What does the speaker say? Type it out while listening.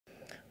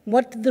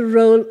what the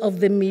role of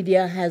the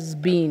media has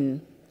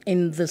been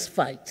in this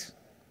fight.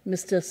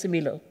 Mr.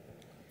 Similo,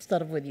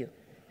 start off with you.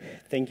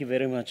 Thank you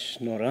very much,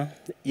 Nora.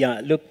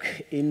 Yeah, look,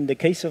 in the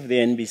case of the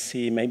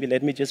NBC, maybe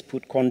let me just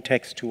put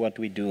context to what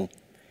we do.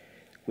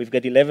 We've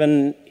got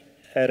 11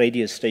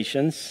 radio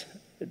stations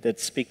that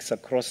speaks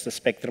across the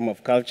spectrum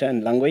of culture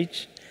and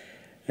language.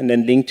 And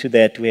then linked to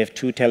that, we have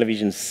 2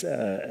 television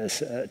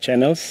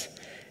channels.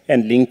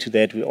 And linked to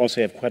that, we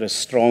also have quite a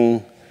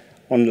strong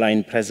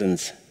online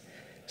presence.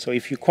 So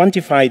if you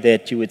quantify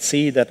that, you would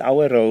see that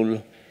our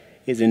role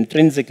is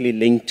intrinsically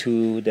linked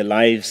to the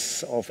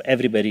lives of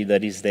everybody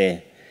that is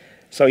there.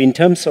 So in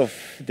terms of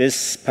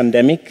this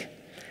pandemic,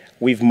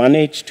 we've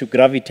managed to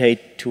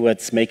gravitate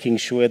towards making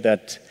sure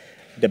that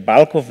the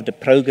bulk of the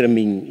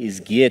programming is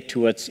geared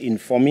towards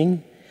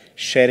informing,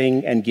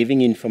 sharing, and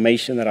giving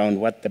information around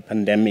what the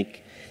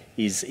pandemic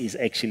is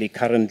actually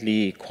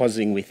currently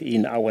causing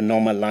within our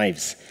normal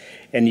lives.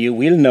 And you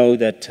will know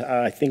that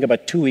I think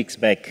about 2 weeks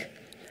back,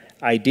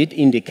 I did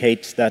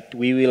indicate that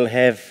we will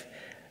have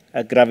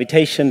a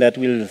gravitation that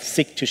will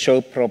seek to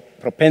show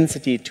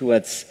propensity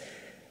towards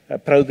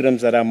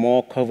programs that are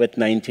more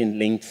COVID-19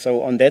 linked.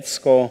 So on that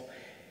score,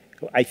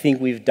 I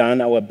think we've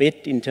done our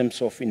bit in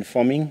terms of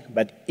informing,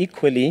 but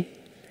equally,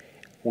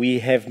 we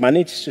have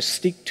managed to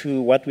stick to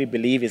what we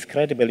believe is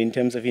credible in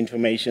terms of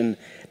information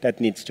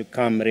that needs to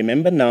come.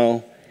 Remember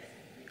now,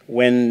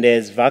 when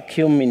there's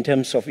vacuum in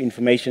terms of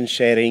information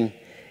sharing,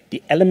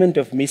 the element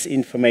of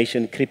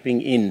misinformation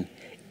creeping in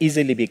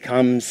easily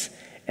becomes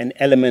an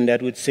element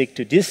that would seek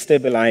to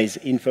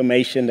destabilize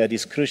information that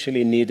is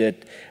crucially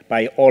needed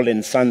by all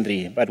and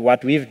sundry. But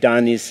what we've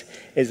done is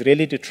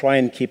really to try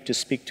and keep to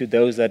speak to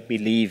those that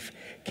believe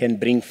can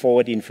bring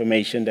forward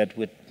information that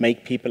would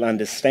make people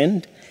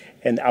understand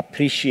and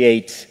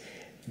appreciate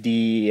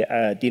the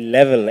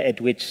level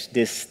at which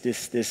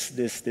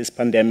this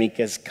pandemic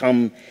has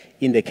come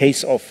in the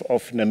case of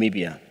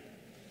Namibia.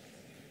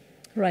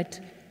 Right.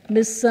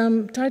 Ms.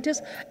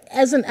 Titus,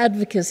 as an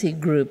advocacy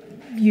group,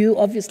 you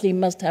obviously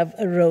must have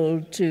a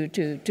role to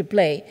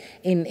play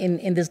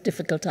in this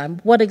difficult time.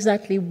 What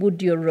exactly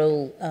would your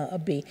role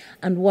be,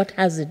 and what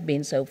has it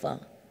been so far?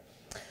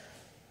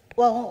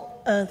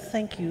 Well,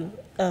 thank you.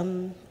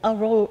 Our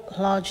role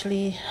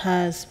largely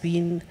has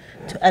been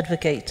to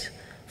advocate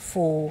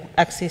for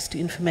access to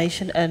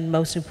information and,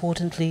 most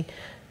importantly,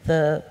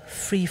 the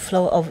free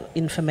flow of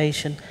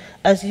information.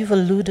 As you've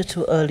alluded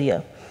to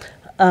earlier,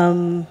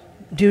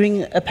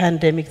 during a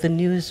pandemic, the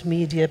news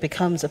media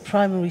becomes a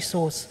primary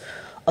source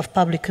of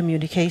public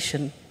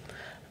communication.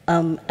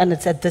 And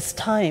it's at this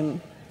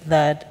time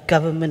that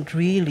government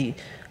really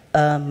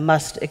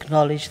must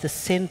acknowledge the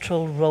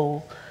central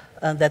role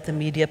that the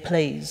media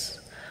plays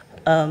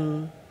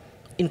in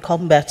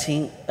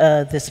combating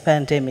this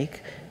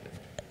pandemic,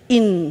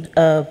 in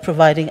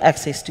providing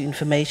access to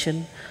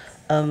information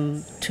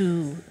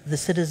to the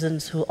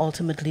citizens who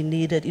ultimately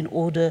need it in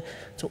order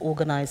to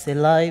organize their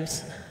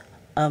lives.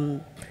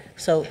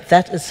 So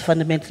that is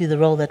fundamentally the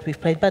role that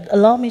we've played. But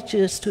allow me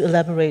just to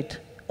elaborate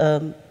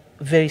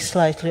very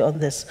slightly on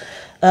this.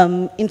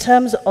 In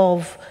terms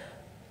of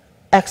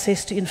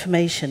access to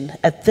information,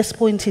 at this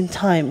point in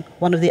time,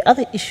 one of the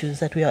other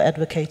issues that we are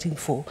advocating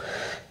for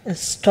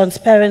is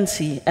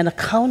transparency and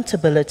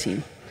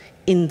accountability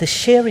in the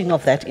sharing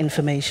of that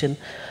information.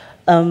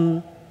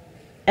 And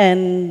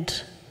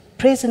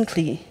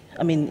presently,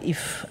 I mean,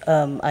 if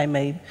I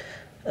may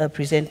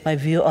present my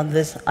view on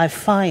this, I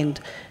find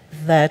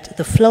that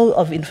the flow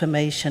of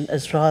information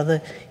is rather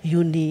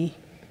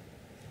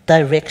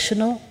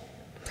unidirectional,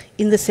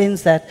 in the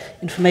sense that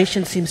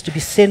information seems to be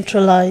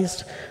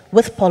centralized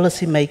with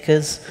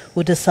policymakers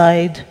who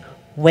decide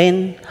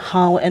when,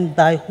 how, and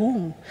by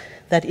whom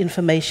that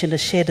information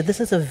is shared. This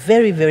is a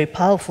very, very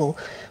powerful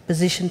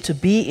position to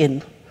be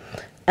in,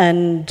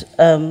 and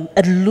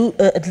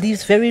it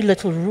leaves very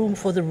little room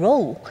for the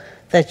role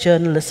that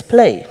journalists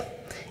play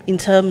in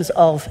terms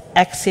of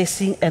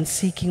accessing and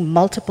seeking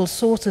multiple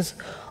sources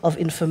of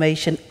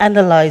information,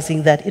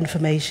 analyzing that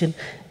information,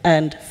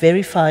 and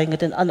verifying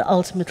it, and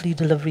ultimately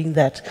delivering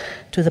that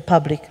to the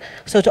public.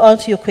 So to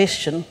answer your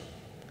question,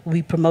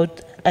 we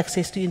promote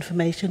access to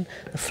information,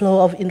 the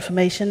flow of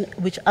information,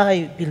 which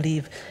I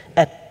believe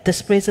at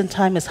this present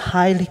time is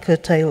highly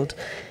curtailed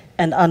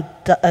and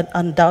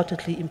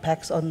undoubtedly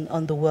impacts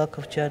on the work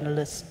of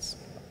journalists.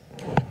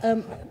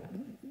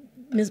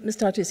 Ms.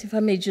 Titus, if I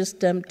may just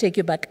take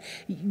you back.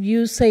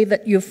 You say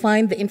that you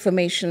find the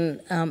information,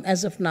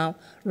 as of now,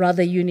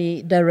 rather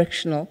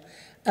unidirectional.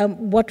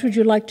 What would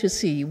you like to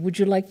see? Would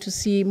you like to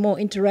see more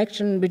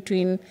interaction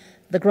between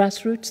the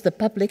grassroots, the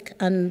public,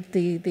 and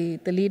the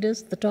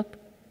leaders, the top?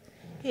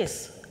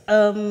 Yes.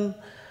 In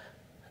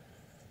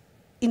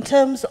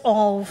terms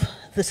of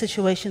the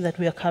situation that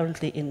we are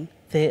currently in,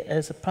 there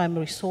is a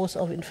primary source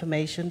of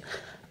information,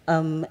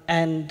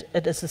 and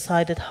it is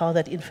decided how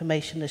that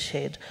information is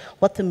shared.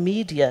 What the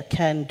media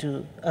can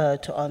do,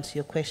 to answer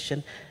your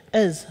question,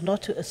 is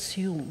not to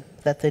assume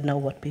that they know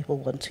what people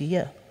want to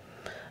hear,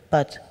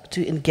 but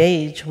to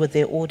engage with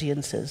their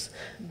audiences,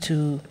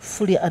 to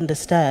fully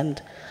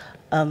understand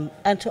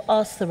and to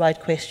ask the right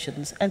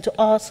questions, and to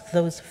ask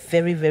those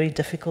very, very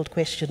difficult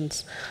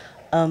questions,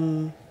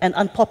 and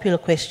unpopular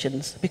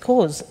questions.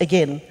 Because,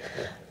 again,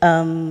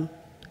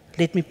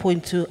 let me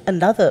point to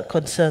another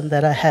concern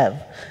that I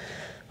have,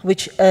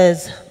 which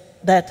is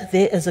that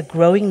there is a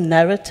growing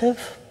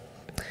narrative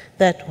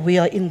that we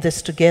are in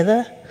this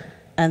together,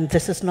 and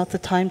this is not the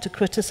time to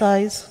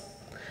criticize.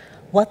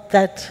 What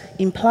that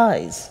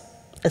implies,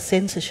 a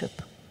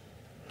censorship,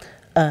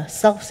 a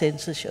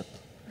self-censorship.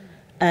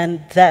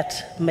 And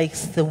that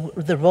makes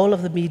the role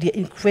of the media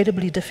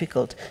incredibly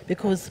difficult,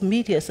 because the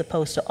media is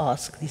supposed to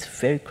ask these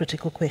very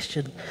critical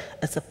questions.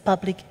 It's a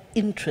public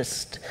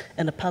interest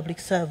and a public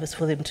service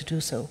for them to do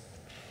so.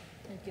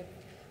 Thank you.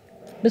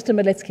 Mr.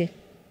 Maletsky,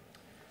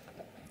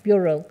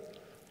 your role.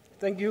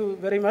 Thank you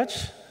very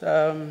much.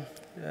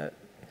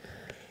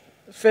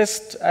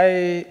 First,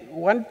 I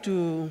want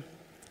to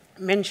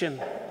mention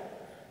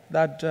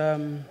that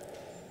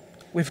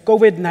with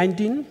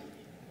COVID-19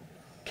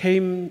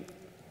 came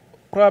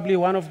probably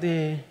one of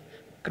the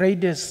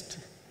greatest,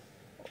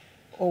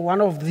 or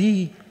one of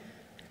the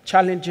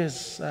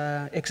challenges,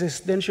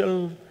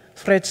 existential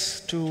threats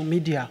to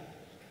media.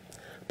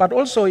 But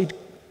also,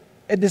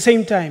 at the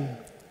same time,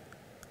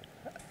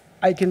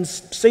 I can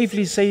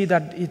safely say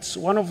that it's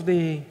one of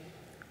the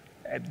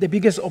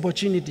biggest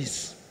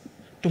opportunities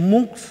to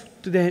move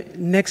to the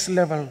next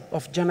level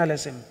of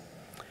journalism.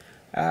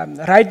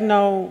 Right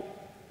now,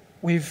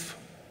 with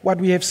what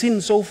we have seen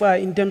so far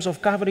in terms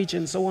of coverage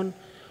and so on,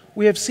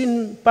 we have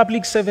seen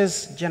public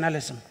service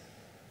journalism,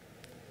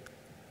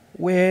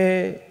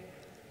 where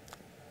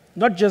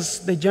not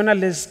just the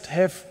journalists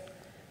have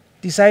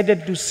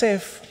decided to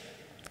serve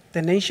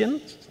the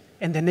nation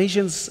and the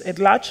nations at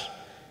large,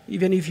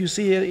 even if you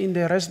see it in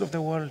the rest of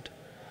the world,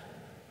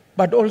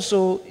 but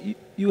also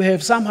you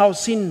have somehow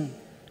seen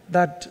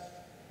that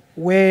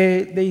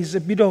where there is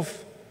a bit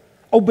of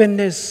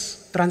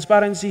openness,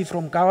 transparency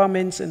from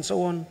governments and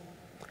so on,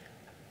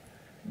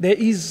 there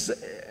is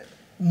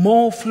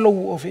more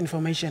flow of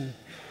information.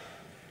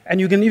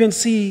 And you can even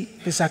see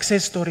the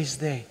success stories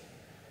there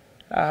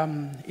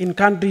in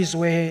countries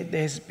where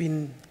there's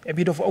been a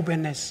bit of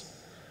openness.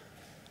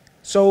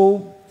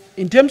 So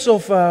in terms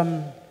of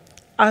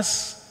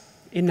us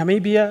in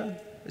Namibia,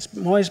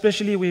 more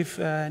especially with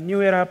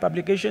New Era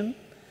publication,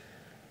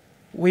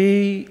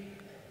 we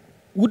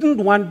wouldn't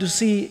want to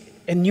see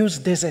a news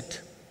desert.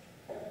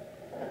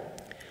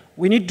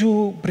 We need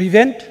to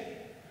prevent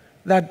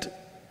that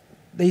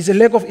there is a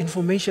lack of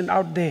information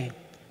out there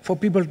for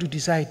people to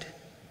decide.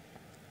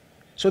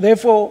 So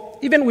therefore,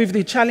 even with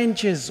the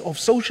challenges of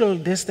social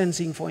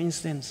distancing, for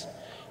instance,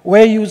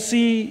 where you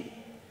see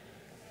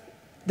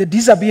the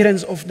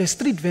disappearance of the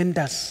street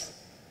vendors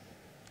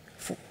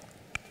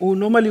who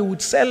normally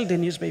would sell the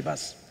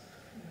newspapers,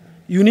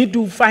 you need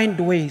to find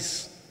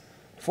ways.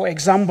 For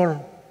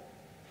example,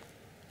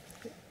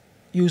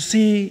 you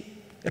see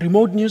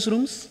remote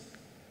newsrooms,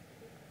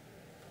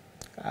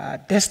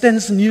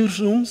 distance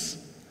newsrooms,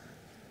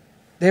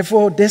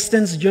 therefore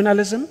distance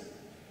journalism.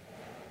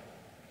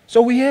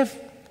 So we have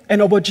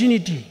an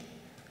opportunity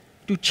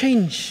to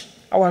change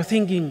our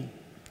thinking.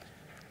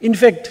 In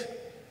fact,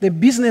 the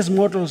business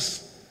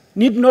models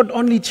need not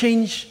only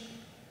change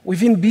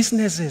within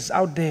businesses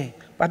out there,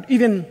 but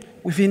even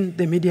within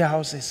the media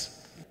houses.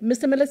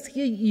 Mr.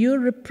 Maletsky, you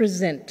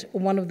represent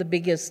one of the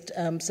biggest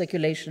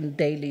circulation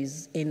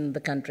dailies in the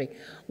country.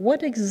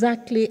 What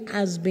exactly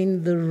has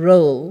been the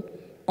role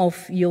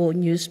of your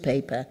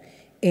newspaper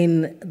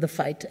in the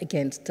fight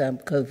against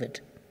COVID?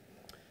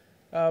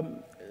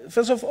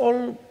 First of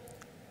all,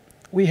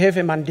 we have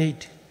a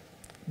mandate,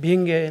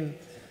 being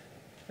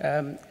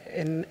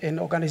an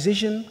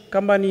organization,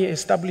 company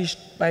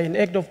established by an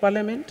act of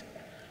parliament,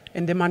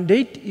 and the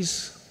mandate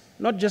is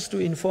not just to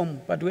inform,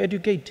 but to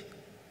educate.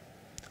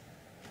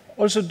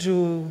 Also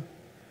to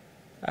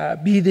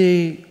be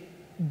the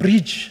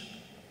bridge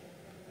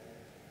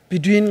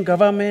between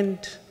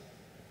government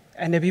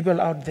and the people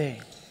out there.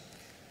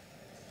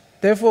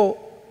 Therefore,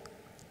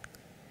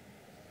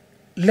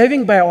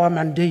 living by our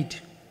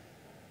mandate,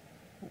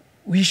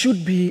 we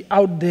should be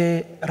out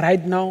there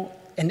right now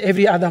and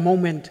every other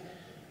moment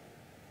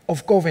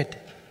of COVID.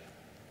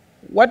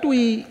 What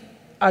we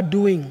are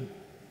doing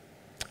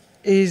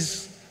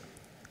is,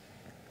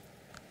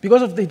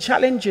 because of the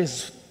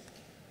challenges,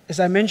 as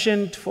I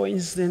mentioned, for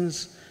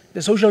instance,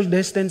 the social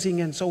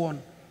distancing and so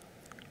on,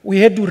 we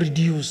had to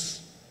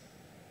reduce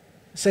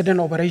certain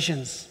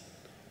operations.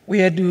 We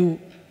had to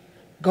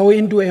go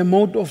into a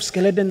mode of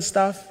skeleton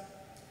staff.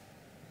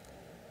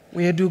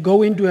 We had to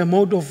go into a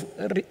mode of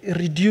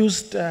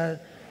reduced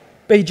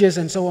pages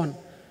and so on.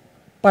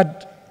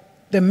 But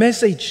the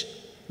message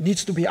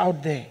needs to be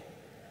out there.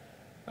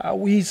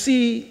 We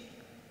see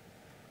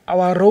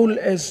our role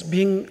as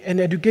being an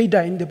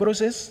educator in the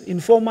process,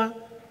 informer.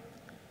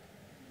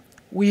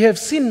 We have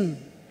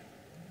seen,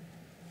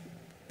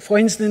 for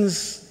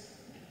instance,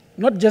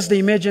 not just the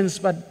emergence,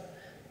 but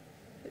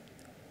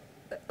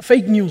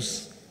fake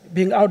news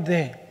being out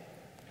there.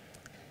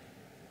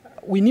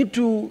 We need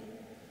to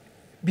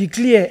be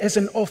clear as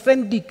an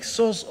authentic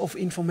source of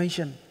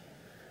information.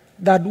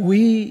 that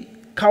we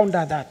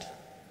counter that.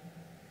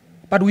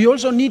 But we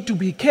also need to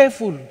be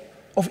careful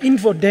of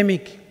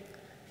infodemic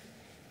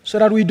so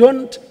that we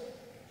don't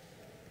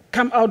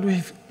come out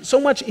with so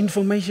much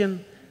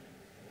information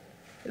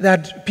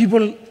that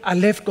people are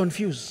left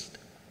confused.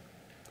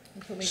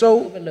 Information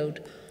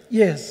overload.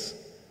 Yes.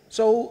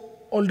 So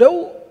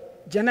although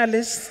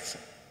journalists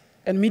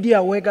and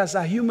media workers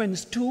are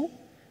humans too,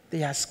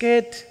 they are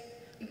scared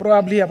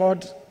probably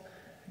about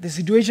the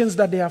situations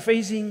that they are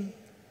facing.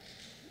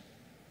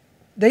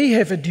 They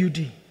have a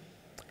duty.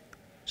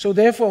 So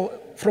therefore,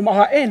 from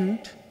our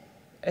end,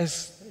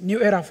 as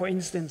New Era, for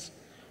instance,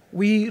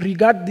 we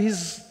regard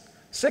these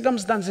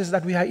circumstances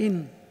that we are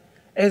in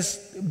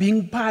as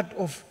being part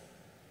of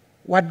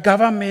what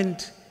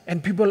government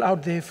and people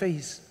out there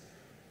face.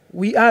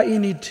 We are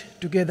in it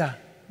together.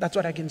 That's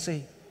what I can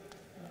say.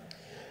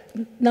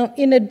 Now,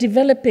 in a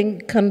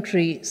developing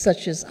country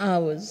such as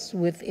ours,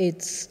 with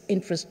its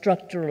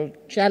infrastructural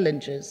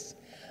challenges,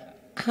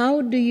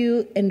 how do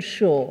you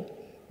ensure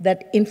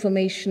that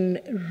information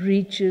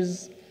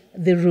reaches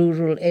the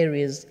rural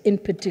areas, in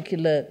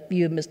particular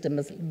you, Mr.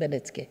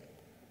 Maletsky?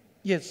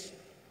 Yes.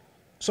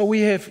 So we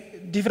have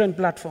different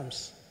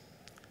platforms.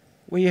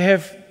 We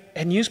have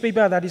a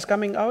newspaper that is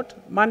coming out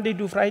Monday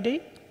to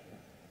Friday.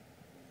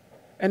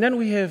 And then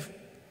we have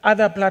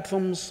other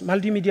platforms,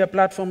 multimedia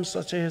platforms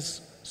such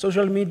as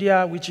social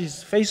media, which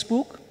is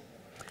Facebook,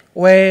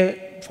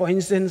 where, for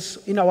instance,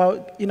 in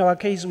our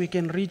case, we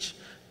can reach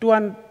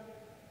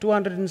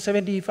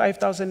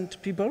 275,000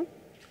 people.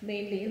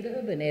 Mainly in the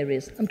urban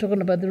areas. I'm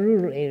talking about the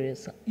rural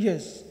areas.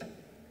 Yes.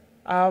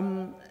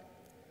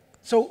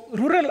 So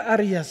rural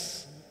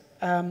areas,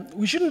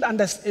 we shouldn't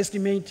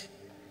underestimate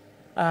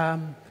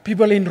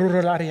people in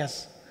rural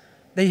areas.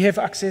 They have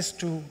access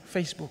to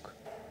Facebook.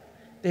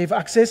 They have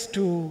access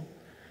to,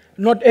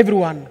 not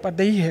everyone, but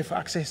they have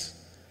access.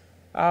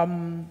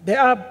 There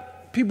are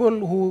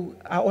people who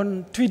are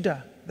on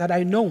Twitter that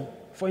I know,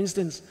 for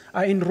instance,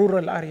 are in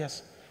rural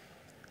areas.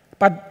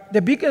 But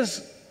the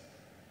biggest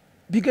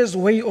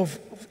way of,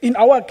 in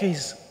our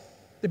case,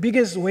 the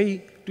biggest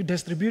way to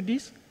distribute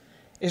this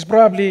is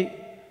probably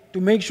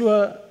to make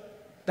sure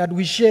that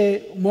we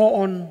share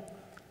more on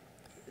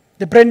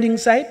the branding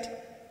side,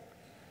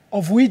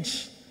 of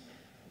which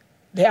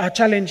there are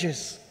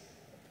challenges.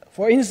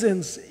 For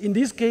instance, in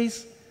this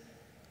case,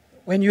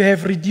 when you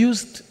have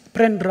reduced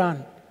print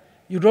run,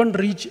 you don't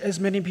reach as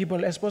many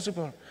people as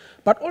possible.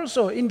 But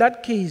also, in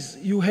that case,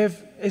 you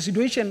have a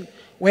situation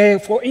where,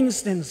 for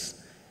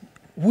instance,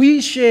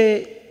 we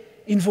share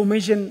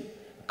information,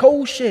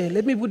 co-share,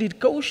 let me put it,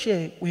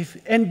 co-share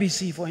with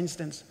NBC, for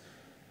instance.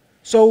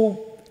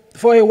 So,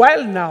 for a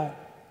while now,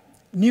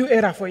 New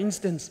Era, for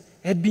instance,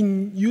 had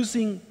been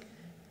using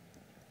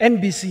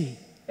NBC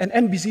and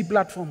NBC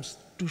platforms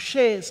to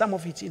share some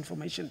of its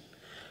information.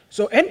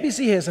 So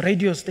NBC has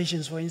radio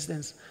stations, for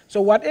instance.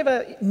 So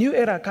whatever New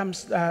Era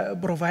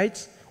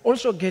provides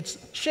also gets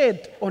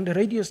shared on the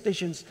radio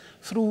stations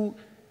through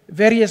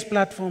various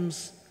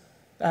platforms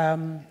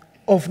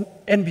of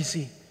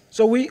NBC.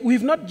 So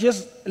we've not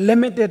just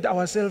limited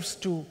ourselves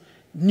to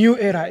New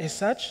Era as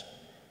such.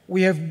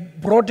 We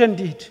have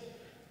broadened it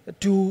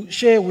to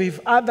share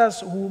with others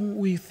whom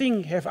we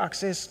think have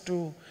access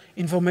to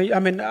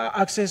information,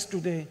 access to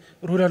the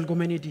rural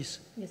communities.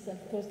 Yes,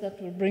 of course,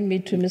 that will bring me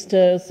to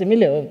Mr.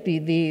 Similo,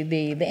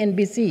 the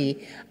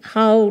NBC.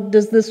 How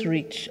does this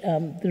reach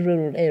the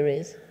rural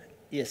areas?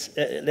 Yes,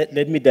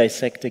 let me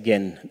dissect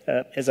again.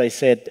 As I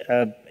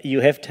said,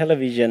 you have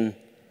television,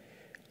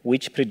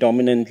 which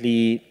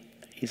predominantly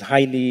is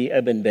highly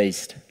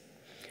urban-based,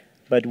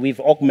 but we've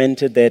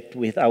augmented that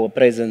with our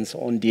presence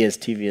on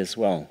DSTV as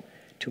well,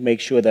 to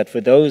make sure that for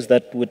those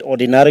that would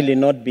ordinarily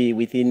not be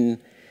within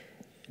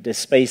the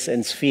space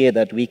and sphere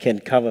that we can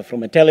cover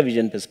from a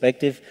television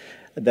perspective,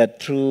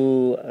 that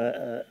through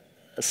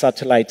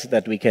satellites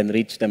that we can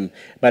reach them.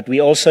 But we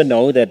also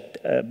know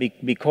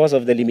that because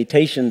of the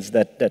limitations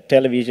that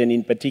television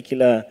in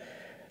particular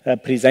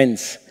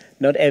presents,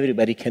 not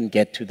everybody can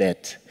get to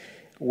that.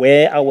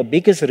 Where our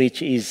biggest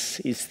reach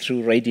is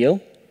through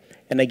radio.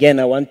 And again,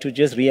 I want to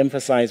just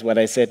re-emphasize what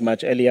I said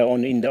much earlier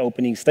on in the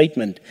opening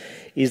statement,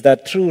 is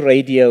that through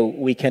radio,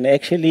 we can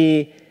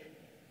actually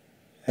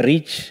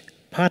reach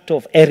part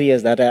of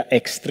areas that are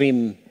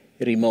extreme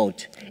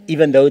remote,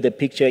 even though the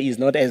picture is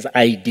not as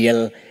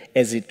ideal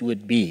as it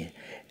would be.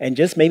 And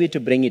just maybe to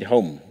bring it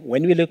home,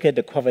 when we look at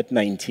the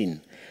COVID-19,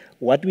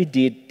 what we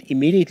did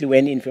immediately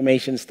when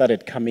information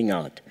started coming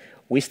out,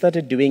 we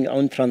started doing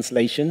own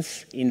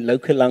translations in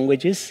local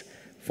languages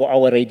for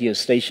our radio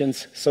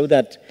stations so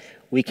that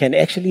we can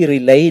actually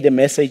relay the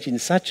message in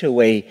such a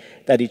way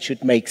that it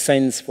should make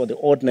sense for the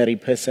ordinary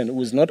person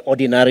who's not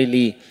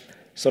ordinarily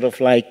sort of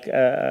like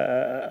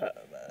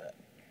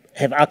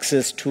have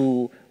access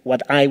to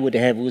what I would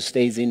have who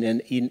stays in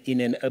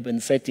an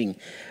urban setting.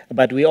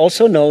 But we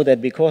also know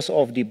that because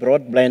of the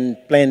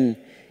broadband plan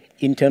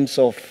in terms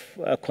of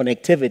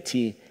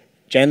connectivity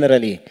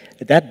generally,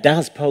 that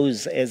does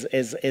pose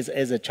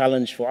as a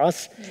challenge for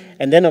us.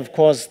 And then, of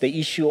course, the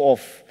issue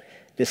of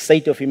the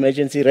state of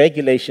emergency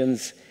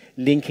regulations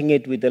linking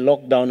it with the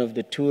lockdown of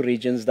the two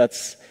regions,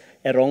 that's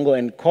Erongo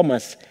and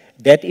Khomas,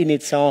 that in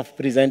itself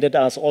presented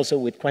us also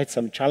with quite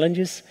some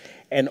challenges,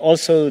 and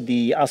also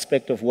the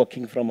aspect of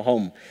working from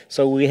home.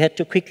 So we had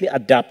to quickly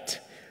adapt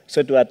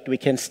so that we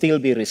can still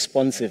be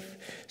responsive.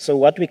 So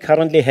what we're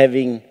currently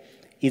having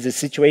is a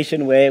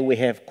situation where we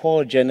have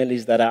core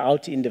journalists that are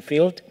out in the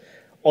field,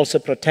 also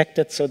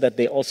protected so that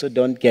they also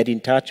don't get in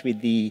touch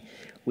with the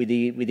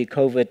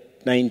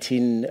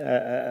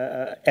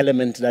COVID-19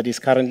 element that is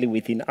currently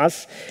within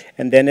us.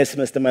 And then, as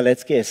Mr.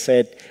 Maletsky has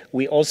said,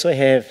 we also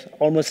have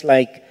almost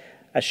like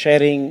a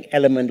sharing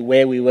element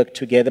where we work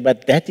together,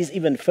 but that is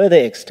even further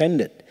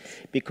extended,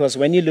 because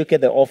when you look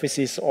at the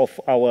offices of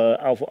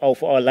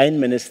our line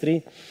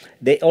ministry,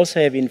 they also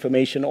have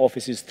information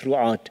offices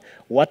throughout.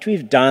 What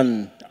we've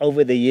done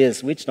over the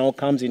years, which now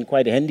comes in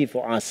quite handy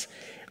for us,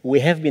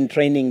 we have been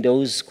training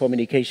those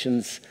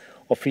communications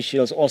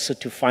officials also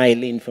to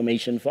file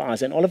information for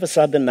us. And all of a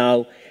sudden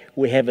now,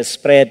 we have a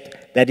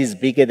spread that is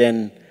bigger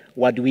than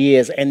what we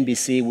as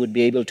NBC would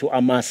be able to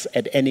amass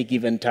at any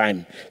given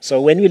time.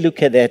 So when we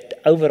look at that,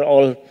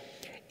 overall,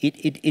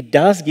 it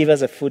does give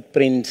us a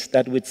footprint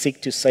that would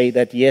seek to say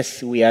that,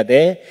 yes, we are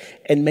there,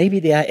 and maybe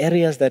there are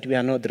areas that we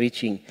are not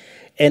reaching.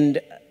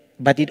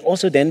 But it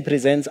also then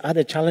presents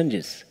other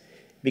challenges,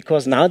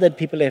 because now that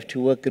people have to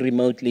work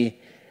remotely,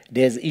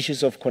 there's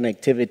issues of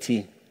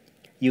connectivity.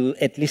 You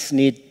at least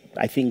need,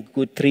 I think,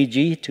 good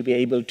 3G to be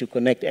able to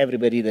connect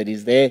everybody that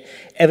is there.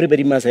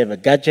 Everybody must have a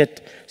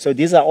gadget. So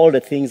these are all the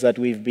things that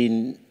have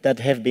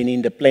been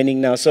in the planning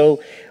now.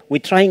 So we're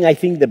trying, I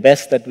think, the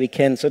best that we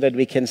can so that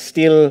we can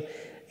still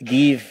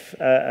give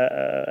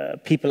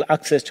people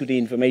access to the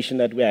information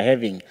that we are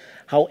having.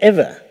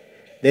 However,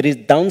 there is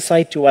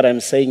downside to what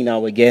I'm saying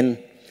now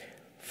again.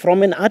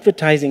 From an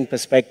advertising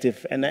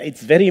perspective, and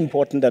it's very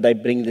important that I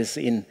bring this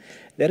in,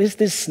 there is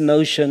this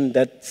notion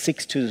that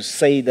seeks to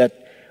say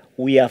that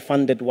we are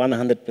funded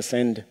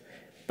 100%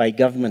 by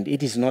government.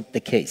 It is not the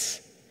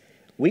case.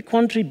 We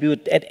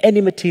contribute at any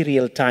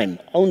material time,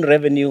 own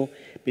revenue,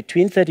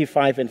 between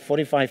 35 and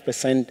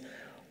 45%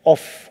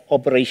 of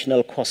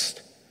operational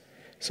cost.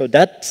 So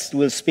that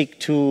will speak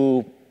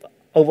to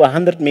over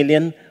 100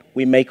 million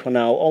we make on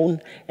our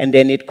own, and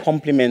then it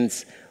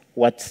complements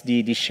what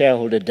the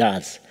shareholder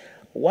does.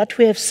 What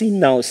we have seen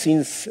now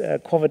since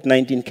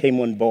COVID-19 came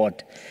on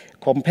board,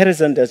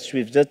 comparison that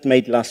we've just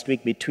made last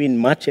week between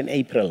March and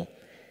April,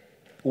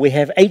 we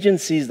have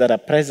agencies that are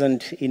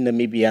present in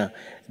Namibia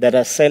that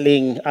are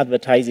selling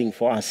advertising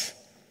for us.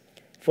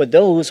 For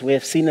those, we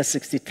have seen a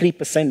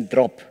 63%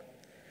 drop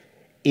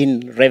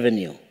in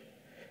revenue.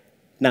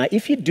 Now,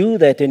 if you do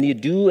that and you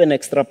do an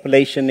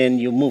extrapolation and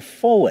you move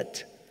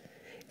forward,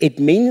 it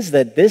means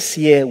that this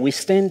year we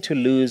stand to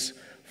lose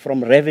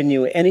from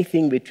revenue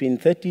anything between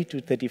 30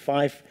 to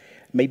 35,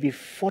 maybe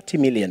 40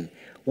 million,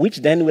 which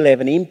then will have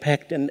an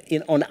impact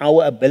on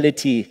our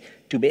ability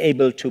to be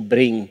able to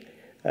bring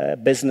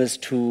business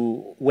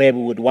to where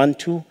we would want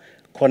to,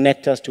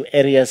 connect us to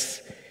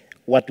areas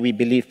what we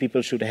believe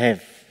people should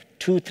have.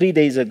 2-3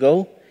 days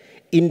ago,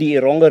 in the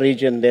Erongo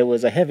region, there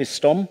was a heavy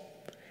storm,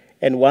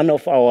 and one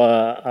of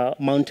our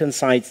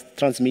mountainside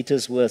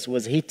transmitters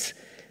was hit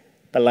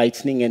by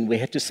lightning, and we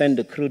had to send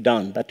the crew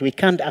down, but we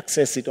can't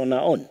access it on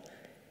our own.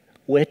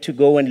 We had to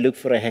go and look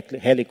for a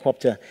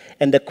helicopter,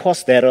 and the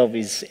cost thereof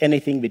is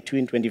anything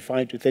between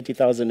 25 to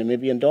 30,000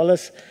 Namibian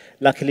dollars.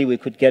 Luckily, we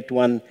could get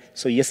one,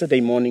 so yesterday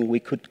morning we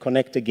could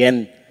connect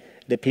again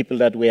the people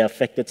that were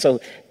affected. So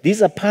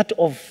these are part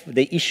of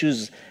the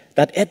issues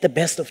that at the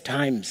best of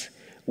times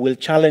will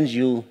challenge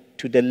you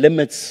to the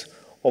limits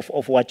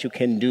of what you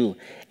can do.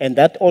 And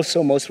that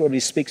also most probably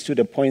speaks to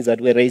the points that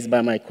were raised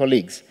by my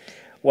colleagues.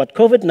 What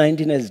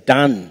COVID-19 has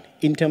done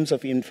in terms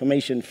of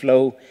information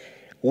flow,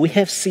 we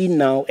have seen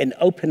now an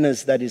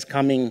openness that is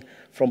coming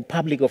from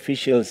public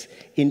officials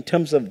in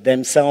terms of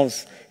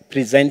themselves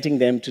presenting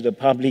them to the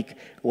public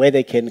where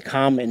they can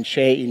come and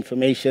share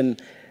information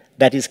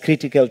that is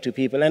critical to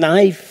people. And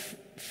I'm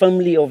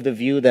firmly of the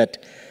view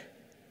that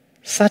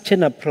such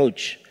an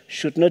approach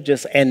should not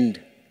just end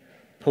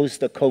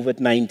post the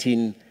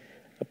COVID-19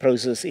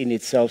 process in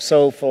itself.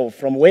 So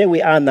from where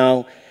we are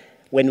now,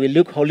 when we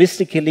look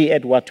holistically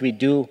at what we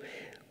do,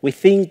 we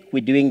think we're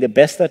doing the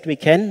best that we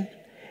can.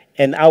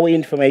 And our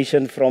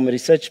information from a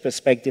research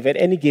perspective at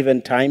any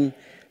given time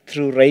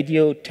through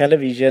radio,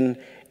 television,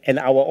 and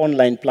our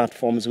online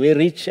platforms, we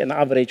reach an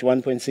average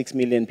 1.6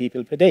 million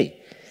people per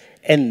day.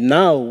 And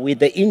now with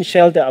the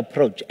in-shelter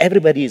approach,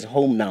 everybody is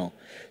home now.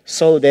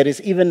 So there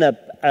is even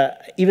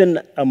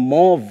a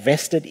more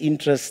vested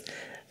interest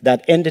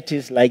that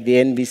entities like the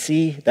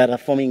NBC that are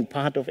forming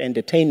part of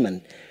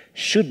entertainment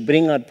should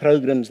bring out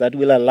programs that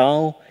will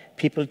allow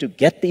people to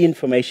get the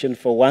information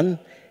for one,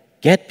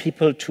 get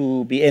people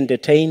to be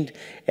entertained,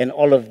 and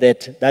all of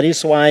that. That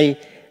is why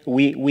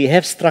we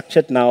have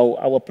structured now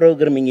our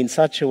programming in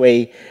such a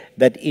way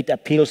that it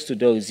appeals to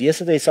those.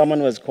 Yesterday,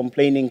 someone was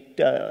complaining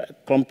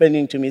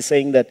to me,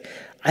 saying that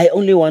I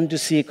only want to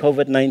see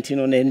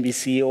COVID-19 on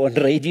NBC or on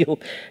radio.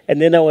 And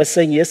then I was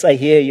saying, yes, I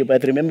hear you,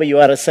 but remember, you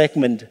are a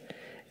segment.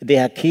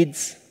 There are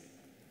kids,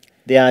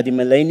 There are the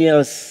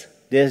millennials,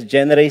 there's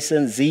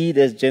Generation Z,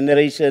 there's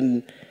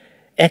Generation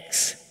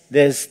X,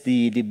 there's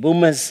the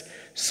boomers.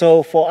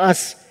 So for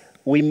us,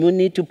 we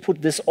need to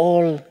put this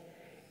all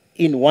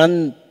in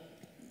one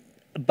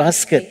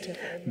basket,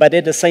 but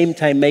at the same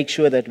time make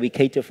sure that we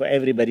cater for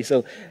everybody.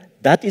 So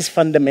that is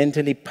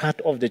fundamentally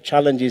part of the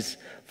challenges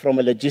from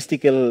a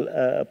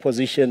logistical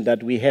position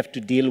that we have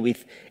to deal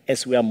with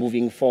as we are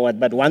moving forward.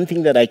 But one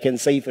thing that I can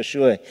say for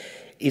sure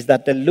is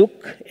that the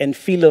look and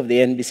feel of the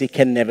NBC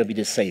can never be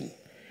the same.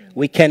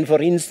 We can,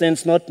 for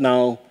instance, not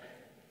now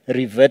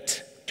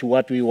revert to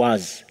what we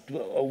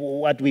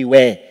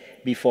were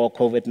before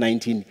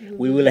COVID-19.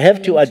 We will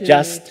have to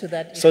adjust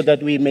so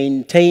that we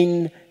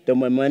maintain the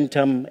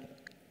momentum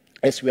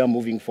as we are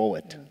moving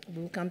forward.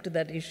 We'll come to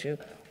that issue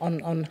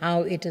on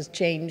how it has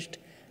changed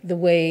the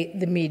way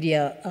the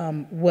media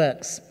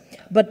works.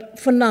 But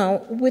for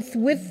now,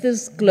 with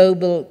this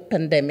global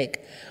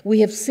pandemic, we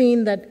have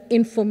seen that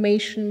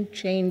information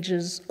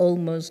changes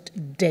almost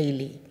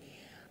daily.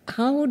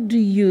 How do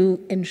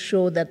you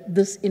ensure that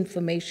this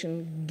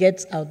information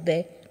gets out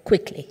there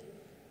quickly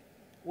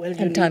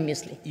and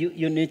timelessly?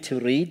 You need to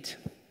read,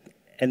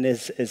 and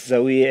as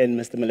Zoe and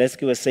Mr.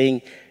 Maletsky were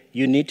saying,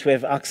 you need to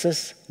have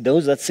access.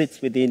 Those that sit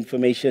with the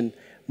information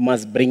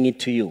must bring it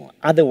to you.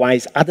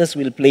 Otherwise, others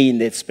will play in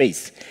that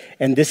space.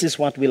 And this is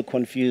what will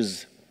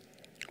confuse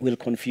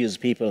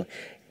people.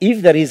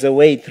 If there is a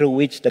way through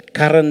which the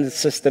current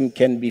system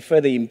can be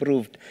further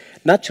improved,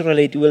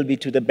 naturally it will be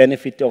to the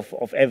benefit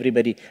of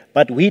everybody.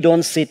 But we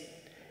don't sit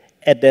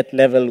at that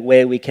level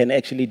where we can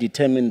actually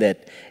determine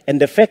that. And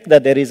the fact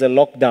that there is a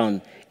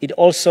lockdown, it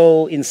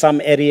also, in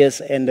some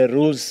areas, and the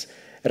rules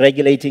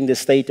regulating the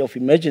state of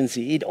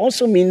emergency, it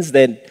also means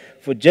that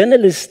for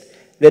journalists,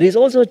 there is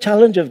also a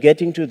challenge of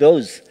getting to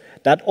those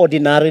that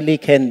ordinarily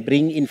can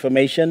bring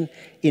information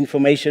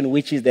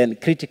which is then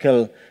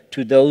critical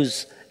to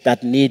those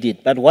that need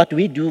it. But what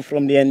we do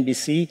from the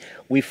NBC,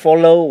 we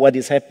follow what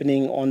is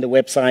happening on the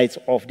websites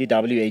of the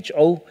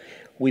WHO.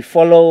 We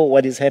follow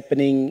what is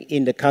happening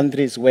in the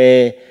countries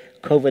where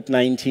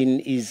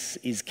COVID-19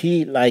 is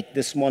key. Like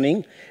this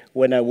morning,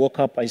 when I woke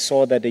up, I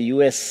saw that the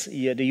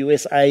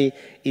USA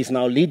is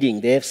now leading.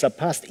 They have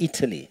surpassed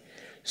Italy.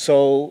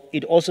 So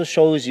it also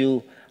shows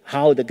you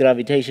how the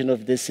gravitation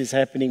of this is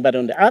happening. But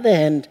on the other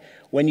hand,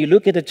 when you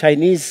look at the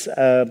Chinese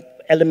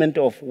element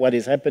of what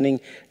is happening,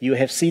 you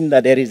have seen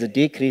that there is a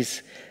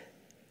decrease.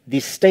 The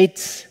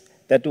states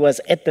that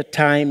was at the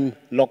time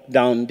locked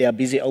down, they are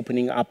busy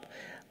opening up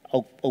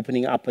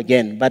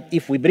again. But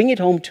if we bring it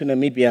home to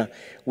Namibia,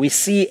 we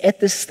see at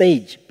this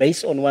stage,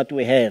 based on what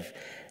we have,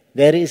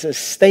 there is a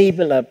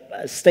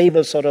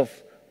stable sort of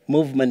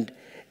movement.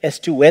 As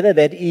to whether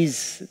that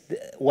is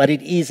what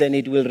it is and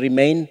it will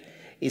remain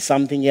is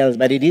something else.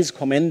 But it is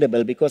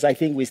commendable because I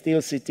think we're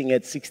still sitting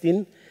at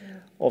 16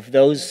 of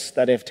those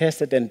that have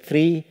tested and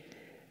three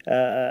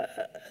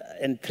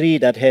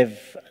that have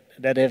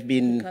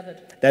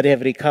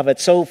recovered.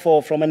 So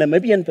from a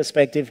Namibian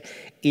perspective,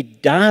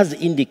 it does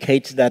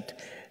indicate that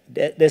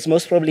there's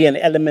most probably an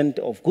element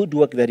of good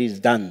work that is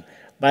done.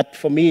 But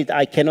for me,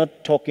 I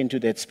cannot talk into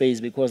that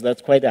space because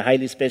that's quite a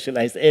highly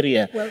specialized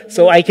area.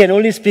 So I can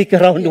only speak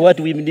around what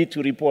we need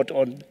to report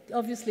on.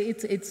 Obviously,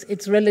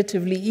 it's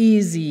relatively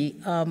easy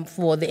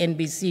for the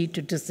NBC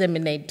to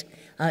disseminate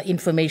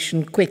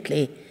information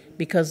quickly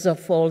because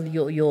of all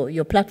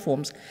your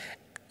platforms.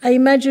 I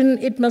imagine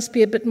it must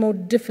be a bit more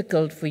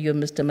difficult for you,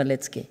 Mr.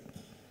 Maletsky.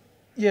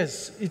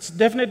 Yes, it's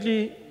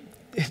definitely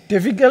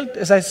difficult,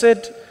 as I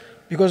said,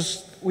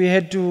 because we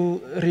had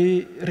to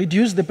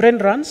reduce the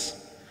print runs.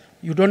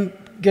 You don't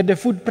get the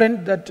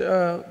footprint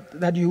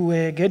that you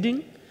were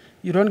getting.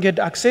 You don't get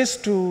access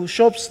to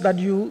shops that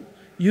you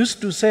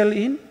used to sell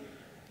in.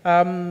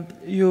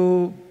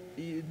 The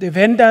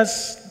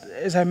vendors,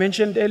 as I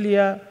mentioned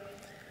earlier,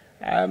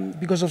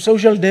 because of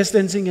social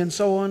distancing and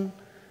so on,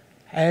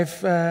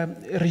 have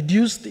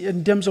reduced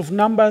in terms of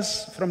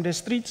numbers from the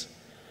streets.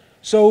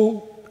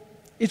 So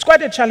it's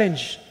quite a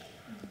challenge,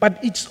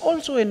 but it's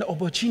also an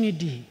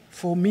opportunity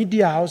for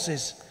media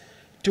houses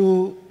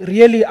to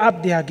really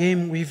up their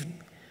game with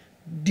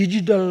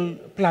digital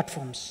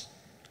platforms.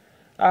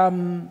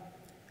 An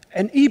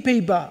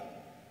e-paper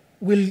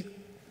will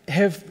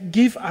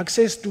give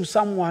access to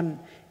someone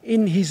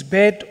in his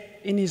bed,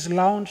 in his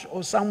lounge,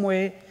 or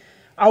somewhere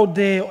out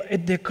there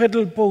at the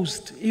kettle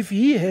post, if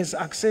he has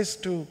access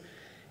to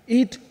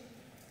it.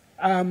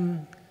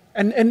 And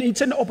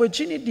it's an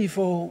opportunity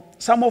for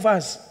some of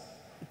us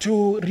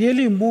to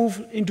really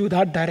move into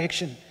that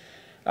direction.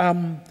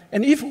 And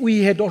if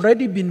we had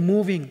already been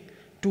moving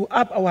to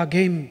up our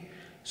game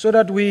so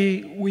that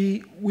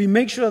we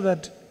make sure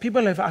that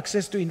people have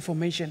access to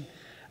information.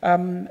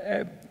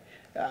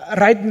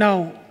 Right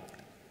now,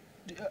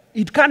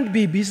 it can't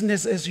be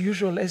business as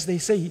usual, as they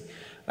say,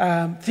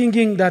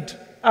 thinking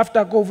that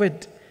after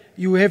COVID,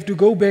 you have to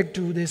go back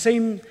to the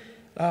same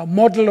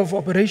model of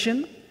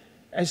operation,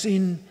 as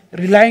in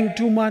relying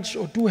too much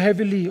or too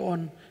heavily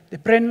on the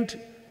print,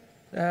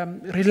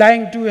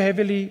 relying too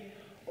heavily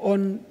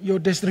on your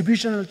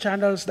distributional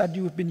channels that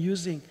you've been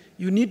using.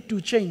 You need to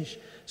change.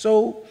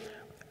 So,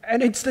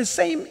 and it's the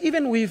same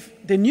even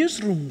with the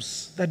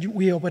newsrooms that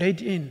we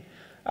operate in.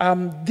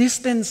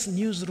 Distance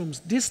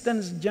newsrooms,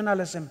 distance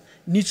journalism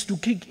needs to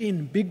kick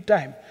in big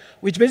time,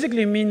 which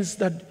basically means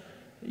that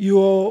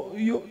your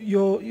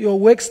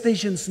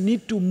workstations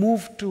need to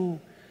move to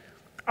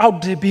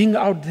being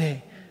out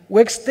there.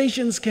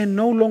 Workstations can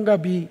no longer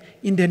be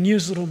in the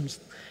newsrooms.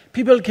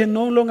 People can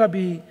no longer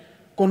be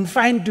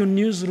confined to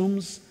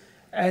newsrooms,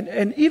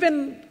 and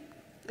even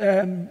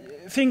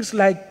things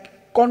like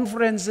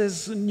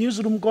conferences,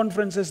 newsroom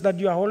conferences that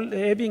you are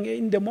having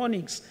in the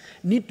mornings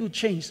need to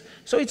change.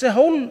 So it's a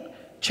whole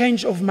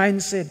change of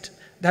mindset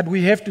that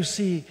we have to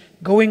see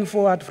going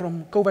forward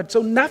from COVID.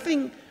 So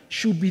nothing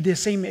should be the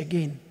same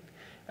again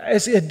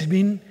as it had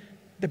been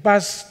the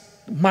past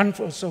month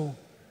or so.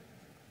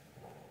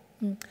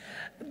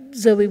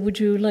 Zoe, would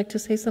you like to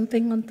say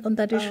something on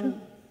that issue?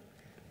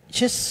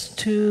 Just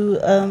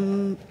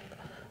to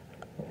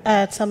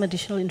add some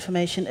additional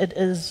information, it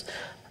is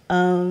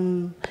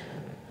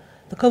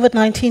the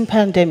COVID-19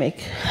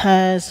 pandemic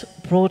has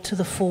brought to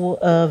the fore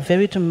a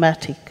very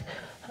dramatic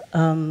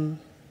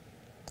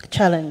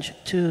challenge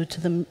to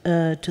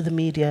the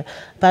media,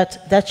 but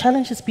that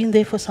challenge has been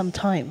there for some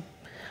time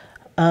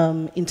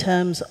in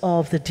terms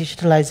of the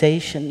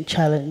digitalization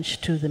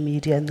challenge to the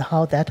media and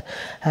how that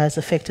has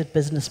affected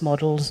business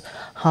models,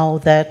 how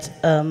that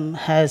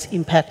has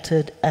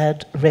impacted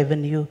ad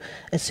revenue,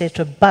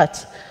 etc.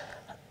 But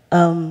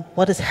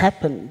what has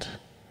happened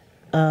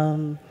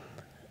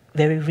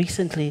very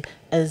recently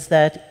is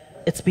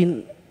that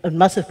it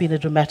must have been a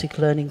dramatic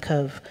learning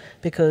curve,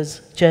 because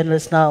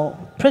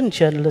print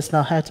journalists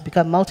now had to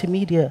become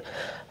multimedia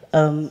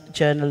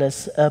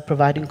journalists,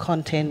 providing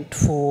content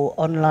for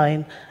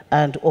online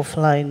and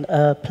offline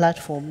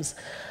platforms.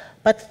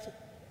 But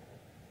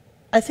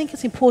I think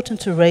it's important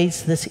to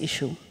raise this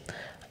issue.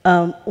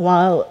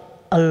 While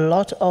a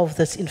lot of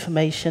this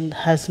information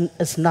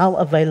is now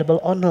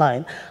available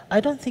online, I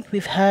don't think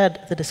we've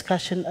had the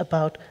discussion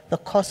about the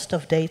cost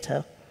of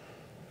data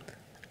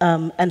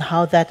and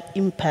how that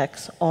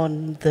impacts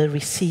on the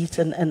receipt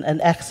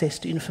and access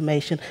to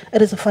information.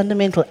 It is a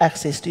fundamental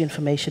access to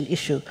information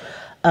issue.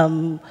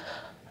 I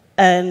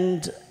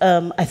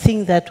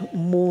think that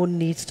more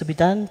needs to be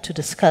done to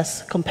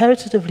discuss.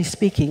 Comparatively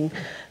speaking,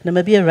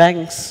 Namibia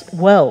ranks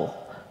well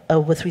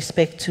with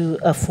respect to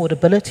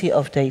affordability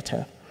of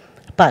data.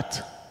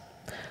 But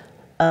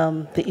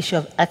the issue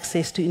of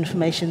access to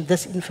information,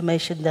 this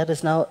information that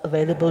is now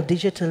available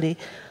digitally,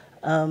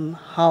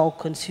 how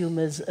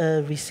consumers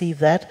receive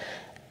that.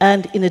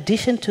 And in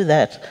addition to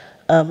that,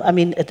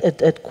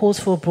 it calls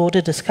for a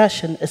broader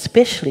discussion,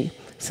 especially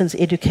since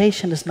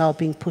education is now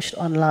being pushed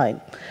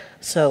online.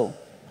 So,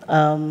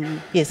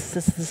 yes,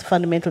 this is a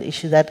fundamental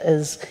issue that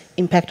is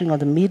impacting on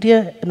the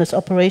media and its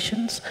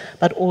operations,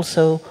 but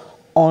also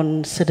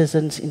on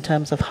citizens in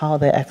terms of how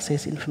they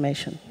access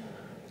information.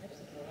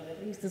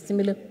 Mr.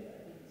 Similo.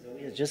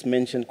 Zoe has just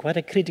mentioned quite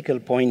a critical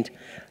point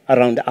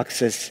around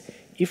access.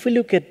 If we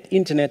look at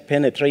internet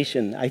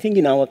penetration, I think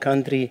in our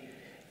country,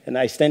 and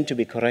I stand to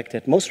be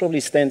corrected, most probably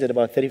stands at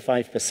about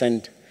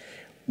 35%,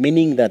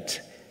 meaning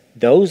that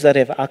those that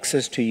have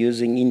access to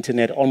using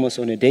internet almost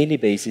on a daily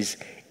basis,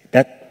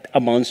 that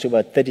amounts to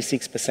about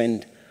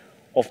 36%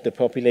 of the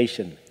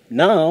population.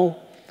 Now,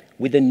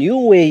 with the new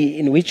way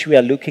in which we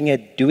are looking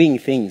at doing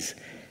things,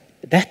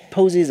 that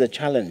poses a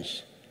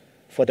challenge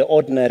for the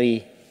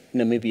ordinary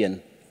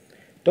Namibian.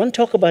 Don't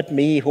talk about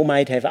me who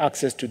might have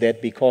access to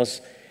that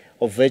because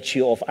of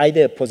virtue of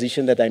either a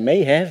position that I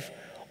may have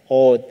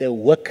or the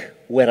work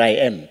where I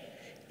am.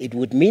 It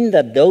would mean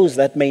that those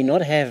that may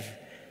not have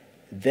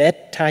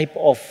that type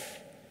of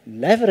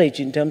leverage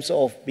in terms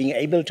of being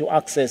able to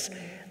access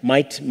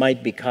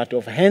might be cut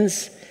off.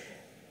 Hence,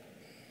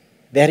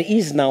 there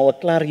is now a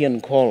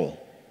clarion call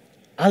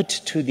out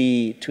to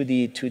the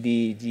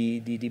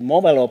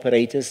mobile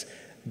operators,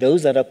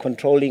 those that are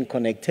controlling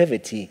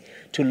connectivity,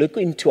 to look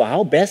into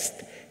how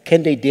best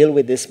can they deal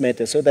with this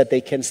matter so that they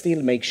can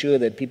still make sure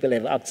that people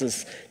have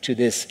access to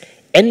this.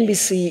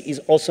 NBC is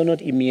also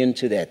not immune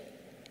to that.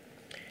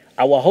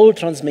 Our whole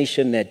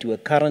transmission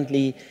network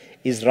currently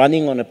is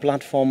running on a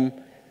platform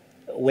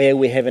where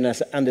we have an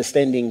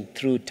understanding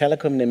through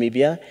Telecom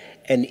Namibia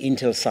and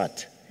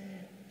Intelsat.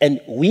 And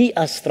we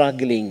are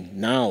struggling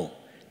now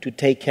to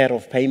take care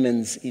of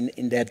payments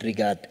in that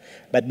regard.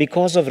 But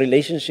because of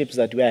relationships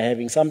that we are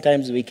having,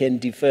 sometimes we can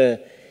defer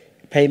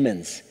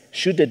payments.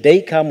 Should a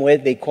day come where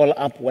they call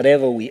up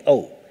whatever we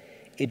owe,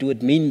 it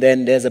would mean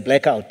then there's a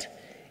blackout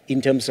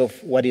in terms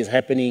of what is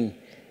happening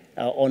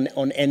on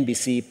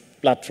NBC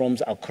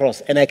platforms across.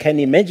 And I can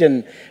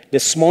imagine the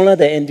smaller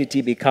the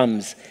entity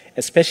becomes,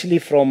 especially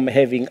from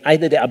having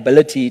either the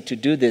ability to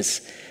do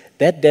this,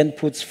 that then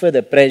puts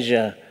further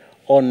pressure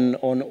on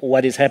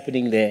what is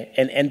happening there.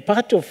 And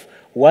part of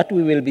what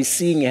we will be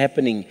seeing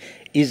happening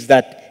is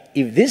that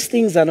if these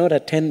things are not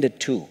attended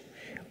to,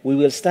 we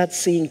will start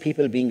seeing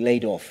people being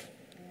laid off,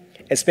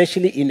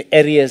 especially in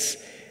areas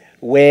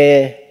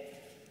where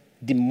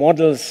the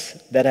models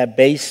that are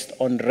based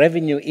on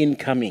revenue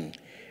incoming,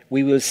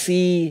 we will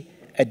see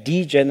a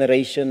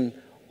degeneration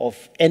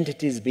of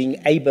entities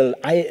being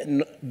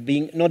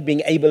not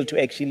being able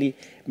to actually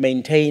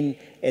maintain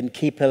and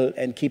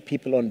keep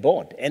people on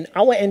board. And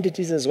our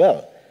entities as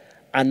well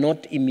are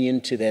not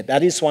immune to that.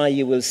 That is why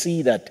you will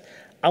see that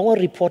our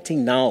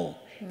reporting now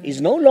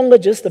is no longer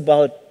just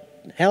about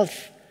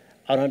health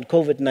around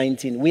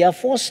COVID-19. We are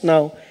forced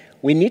now,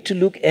 we need to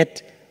look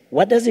at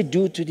what does it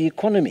do to the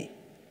economy?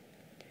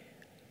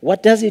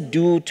 What does it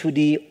do to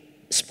the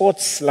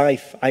sports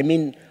life? I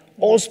mean,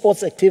 all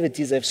sports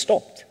activities have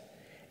stopped.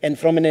 And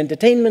from an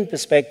entertainment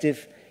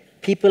perspective,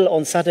 people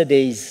on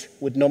Saturdays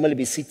would normally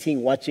be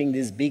sitting watching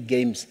these big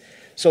games.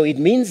 So it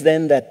means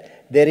then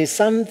that there is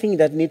something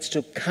that needs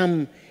to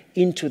come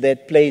into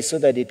that place so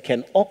that it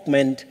can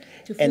augment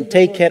and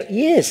take care.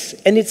 Yes,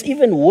 and it's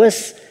even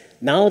worse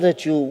now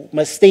that you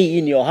must stay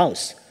in your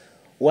house.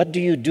 What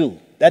do?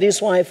 That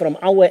is why from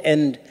our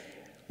end,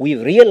 we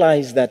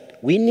realize that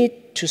we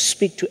need to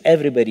speak to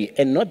everybody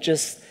and not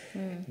just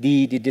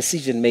the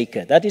decision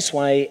maker. That is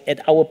why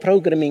at our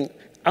programming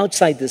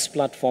outside this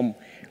platform,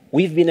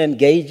 we've been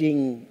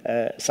engaging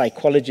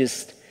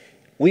psychologists,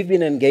 we've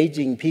been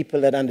engaging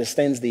people that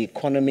understands the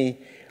economy,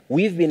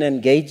 we've been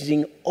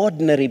engaging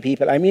ordinary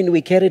people. I mean,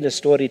 we carried a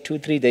story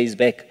 2-3 days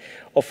back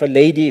of a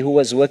lady who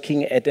was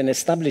working at an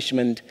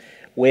establishment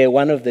where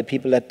one of the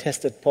people that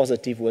tested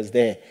positive was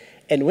there,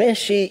 and where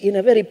she, in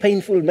a very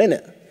painful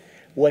manner,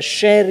 was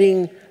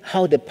sharing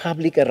how the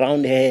public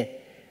around her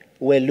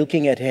were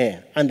looking at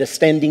her,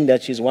 understanding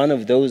that she's one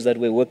of those that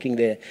were working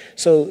there.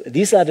 So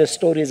these are the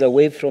stories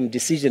away from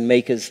decision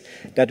makers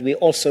that we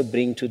also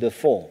bring to the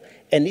fore.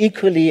 And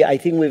equally, I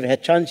think we've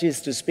had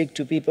chances to speak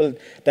to people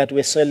that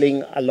were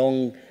selling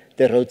along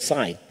the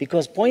roadside.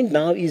 Because point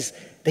now is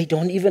they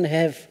don't even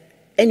have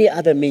any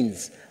other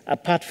means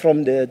apart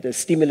from the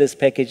stimulus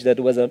package that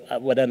was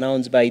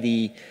announced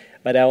by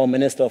our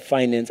Minister of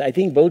Finance. I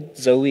think both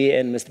Zoe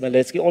and Mr.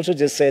 Maletsky also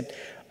just said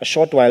a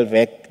short while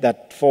back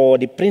that for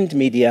the print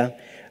media,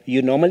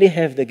 you normally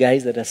have the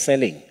guys that are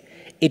selling.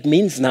 It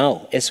means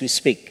now, as we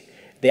speak,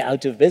 they're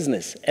out of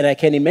business. And I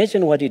can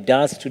imagine what it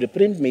does to the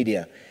print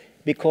media,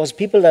 because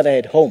people that are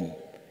at home,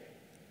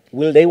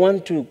 will they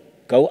want to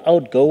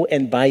go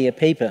and buy a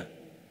paper?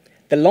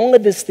 The longer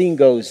this thing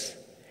goes,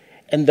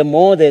 and the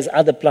more there's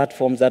other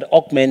platforms that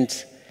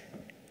augment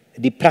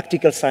the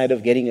practical side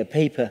of getting a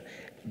paper,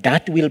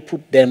 that will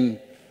put them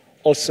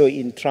also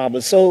in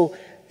trouble. So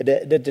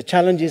the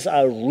challenges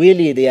are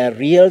really, they are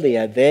real, they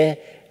are there,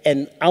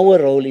 and our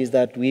role is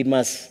that we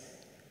must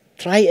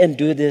try and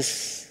do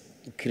this,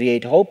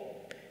 create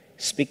hope,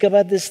 speak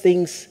about these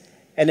things,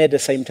 and at the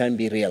same time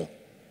be real.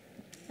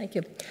 Thank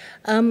you.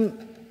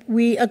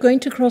 We are going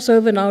to cross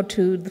over now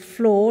to the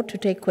floor to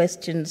take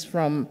questions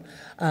from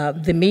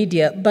the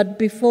media. But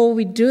before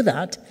we do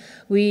that,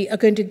 we are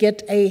going to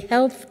get a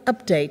health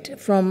update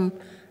from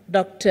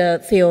Dr.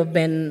 Theo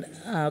Ben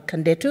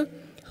Kandetu,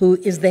 who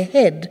is the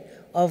head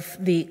of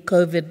the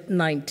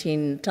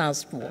COVID-19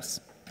 task force.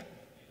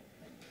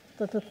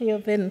 Dr. Theo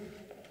Ben,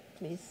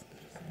 please.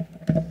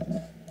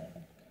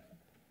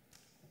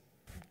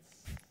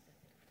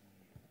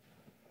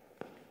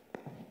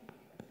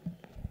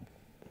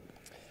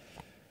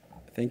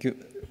 Thank you.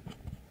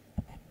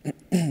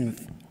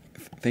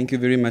 Thank you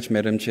very much,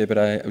 Madam Chair, but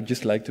I would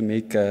just like to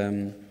make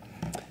a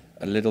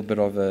little bit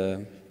of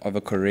a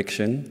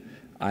correction.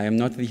 I am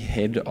not the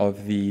head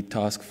of the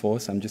task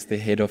force. I'm just the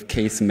head of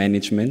case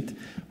management,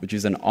 which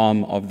is an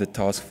arm of the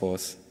task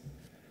force.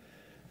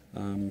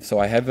 So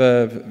I have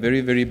a very,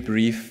 very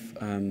brief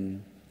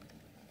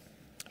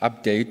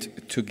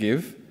update to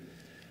give.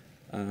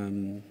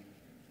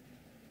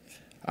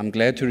 I'm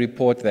glad to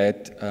report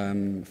that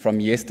from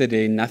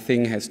yesterday,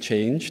 nothing has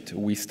changed.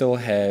 We still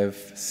have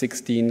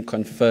 16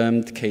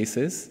 confirmed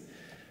cases.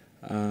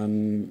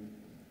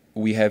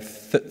 We have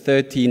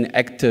 13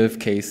 active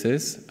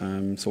cases.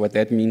 So what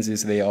that means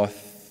is there are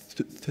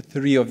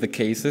 3 of the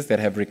cases that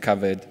have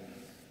recovered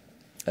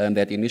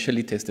that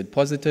initially tested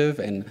positive,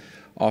 and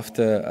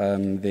after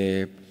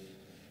their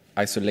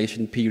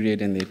isolation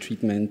period and their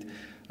treatment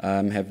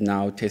have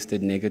now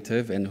tested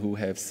negative and who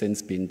have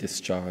since been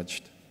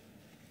discharged.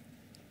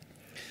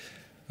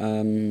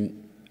 And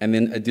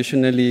then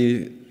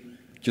additionally,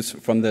 just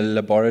from the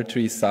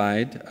laboratory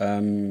side,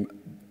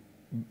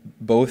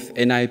 both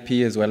NIP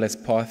as well as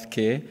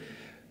PathCare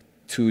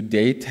to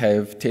date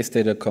have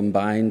tested a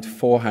combined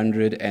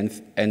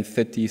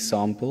 430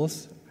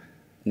 samples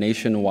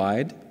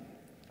nationwide,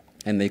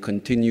 and they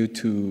continue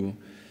to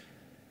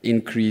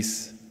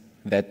increase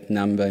that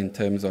number in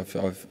terms of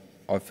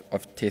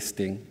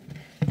testing.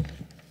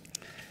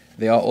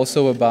 There are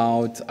also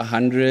about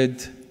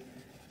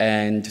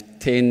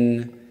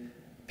 110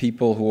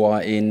 people who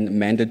are in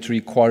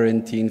mandatory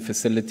quarantine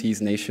facilities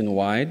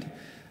nationwide.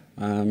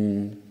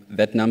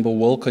 That number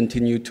will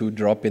continue to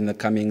drop in the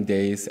coming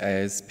days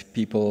as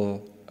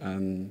people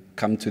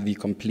come to the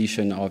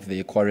completion of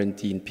their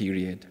quarantine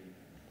period.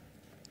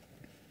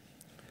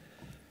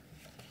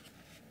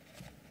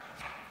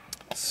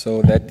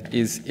 So that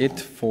is it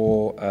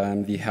for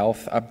the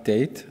health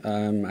update.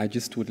 I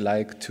just would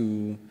like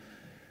to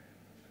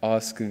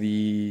ask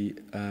the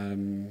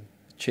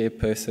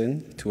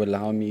chairperson, to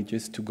allow me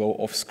just to go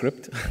off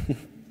script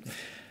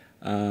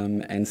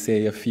and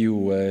say a few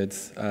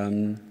words.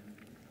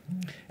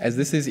 As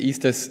this is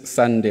Easter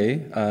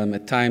Sunday, a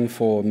time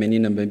for many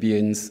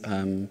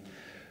Namibians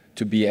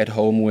to be at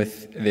home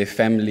with their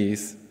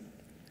families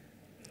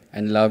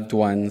and loved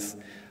ones,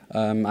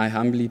 I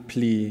humbly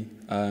plea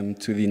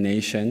to the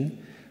nation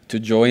to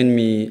join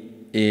me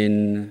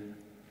in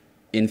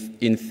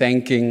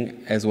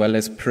thanking as well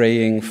as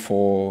praying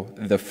for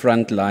the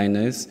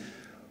frontliners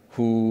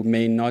who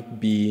may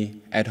not be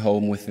at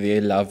home with their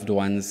loved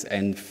ones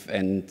and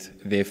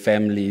their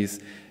families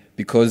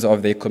because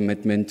of their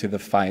commitment to the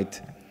fight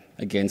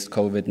against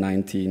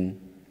COVID-19.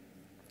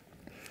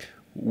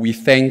 We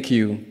thank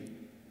you,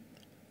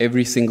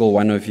 every single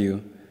one of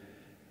you,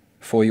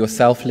 for your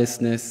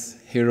selflessness,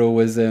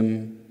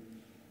 heroism,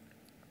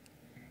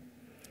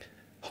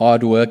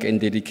 hard work and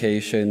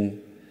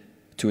dedication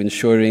to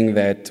ensuring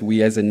that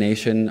we as a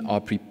nation are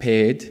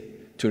prepared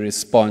to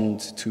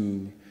respond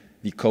to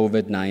the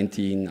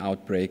COVID-19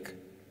 outbreak.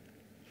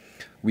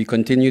 We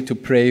continue to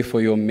pray for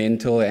your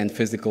mental and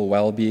physical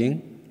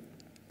well-being,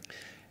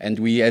 and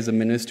we as a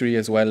ministry,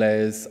 as well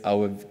as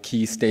our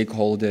key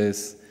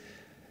stakeholders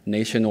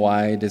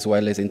nationwide as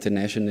well as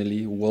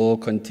internationally, will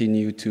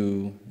continue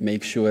to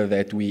make sure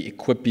that we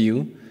equip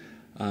you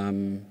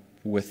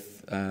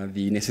with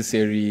the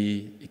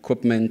necessary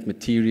equipment,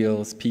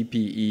 materials,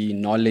 PPE,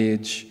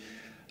 knowledge,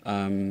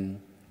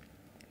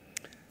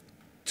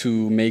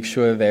 to make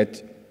sure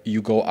that you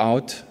go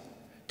out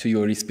to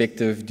your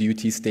respective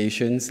duty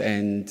stations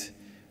and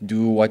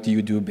do what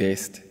you do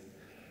best.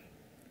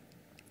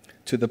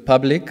 To the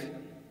public,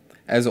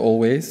 as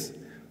always,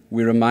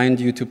 we remind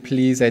you to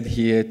please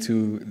adhere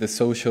to the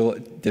social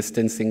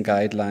distancing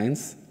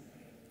guidelines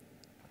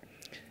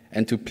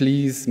and to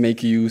please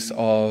make use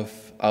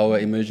of our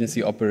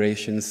Emergency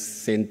Operations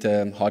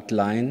Center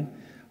hotline,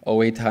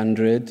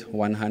 0800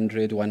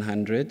 100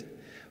 100,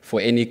 for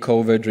any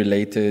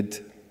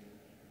COVID-related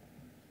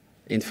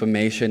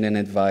information and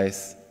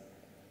advice.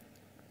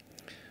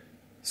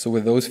 So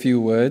with those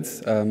few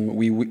words,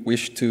 we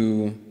wish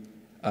you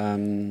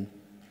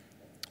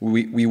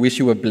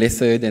a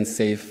blessed and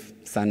safe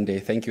Sunday.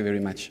 Thank you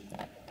very much.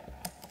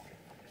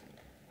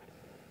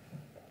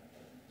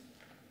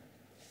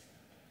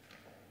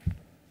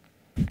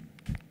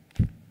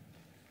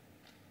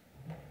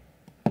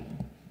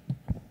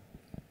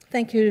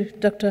 Thank you,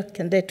 Dr.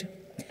 Kandetu.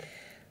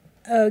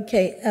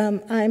 Okay,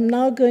 I'm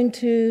now going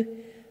to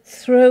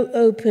throw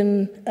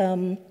open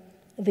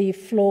the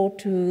floor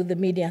to the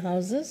media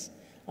houses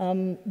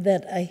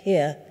that are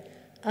here.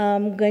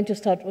 I'm going to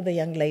start with the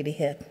young lady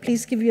here.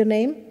 Please give your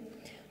name,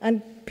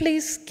 and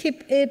please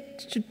keep it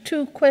to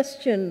 2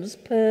 questions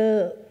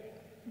per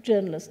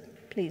journalist,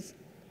 please.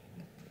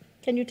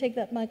 Can you take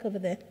that mic over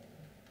there?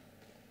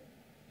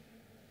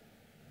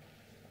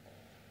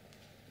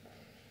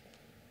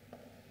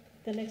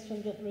 The next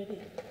one, get ready.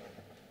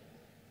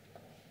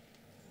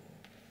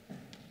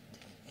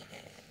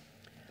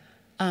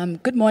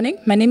 Good morning.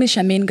 My name is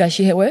Shamin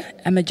Gashihewe.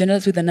 I'm a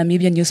journalist with the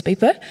Namibian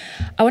newspaper.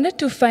 I wanted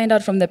to find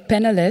out from the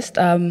panelists,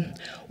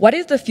 what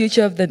is the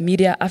future of the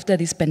media after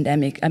this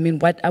pandemic? I mean,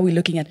 what are we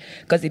looking at?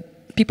 Because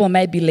people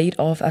might be laid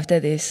off after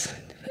this,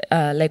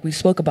 like we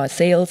spoke about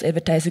sales,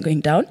 advertising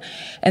going down.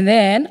 And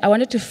then I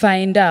wanted to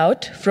find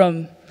out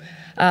from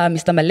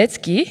Mr.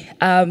 Maletsky,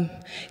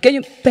 can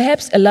you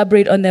perhaps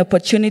elaborate on the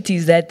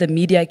opportunities that the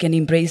media can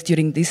embrace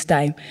during this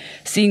time,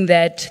 seeing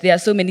that there are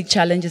so many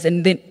challenges,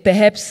 and then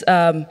perhaps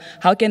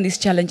how can these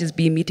challenges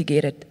be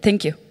mitigated?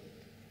 Thank you.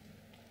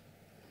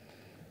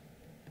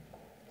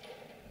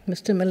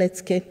 Mr.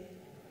 Maletsky.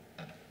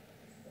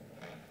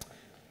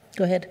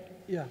 Go ahead.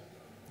 Yeah.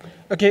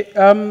 Okay.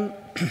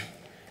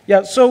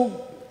 Yeah,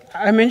 so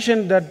I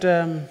mentioned that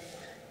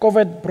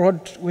COVID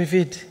brought with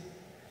it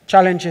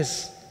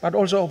challenges, but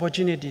also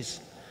opportunities.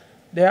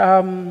 There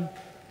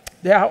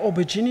are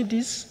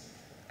opportunities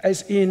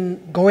as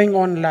in going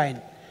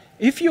online.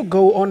 If you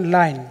go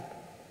online,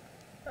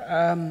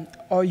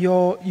 or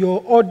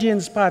your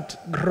audience part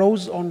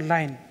grows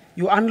online,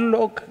 you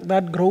unlock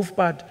that growth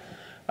part,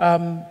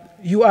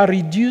 you are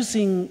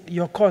reducing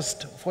your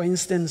cost, for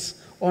instance,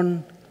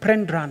 on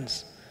print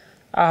runs.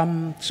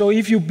 So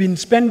if you've been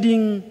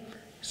spending,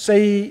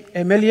 say,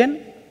 $1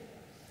 million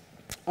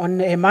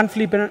on a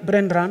monthly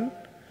print run,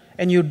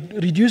 and you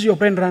reduce your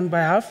print run by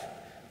half,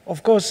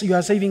 of course, you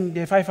are saving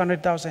the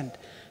 500,000.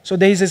 So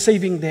there is a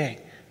saving there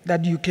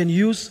that you can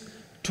use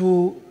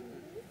to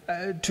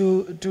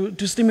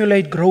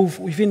stimulate growth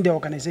within the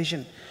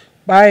organization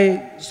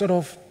by sort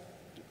of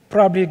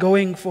probably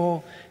going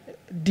for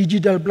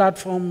digital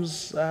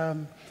platforms.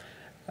 There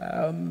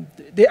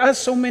are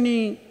so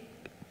many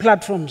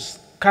platforms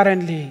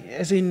currently,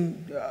 as in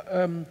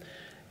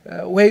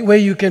where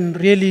you can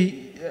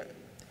really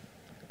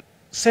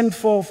send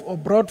forth or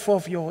brought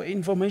forth your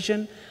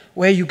information,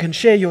 where you can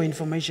share your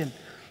information.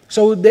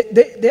 So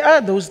there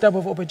are those type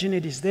of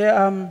opportunities.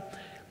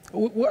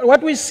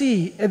 What we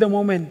see at the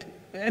moment,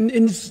 and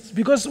it's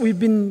because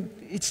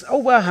it's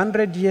over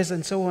 100 years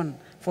and so on,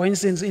 for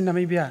instance, in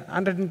Namibia,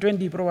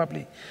 120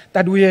 probably,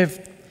 that we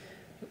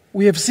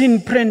have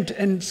seen print,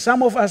 and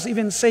some of us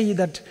even say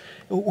that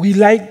we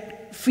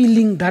like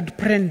feeling that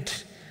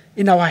print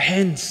in our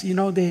hands. You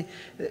know, there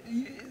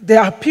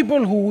are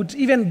people who would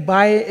even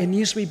buy a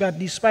newspaper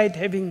despite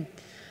having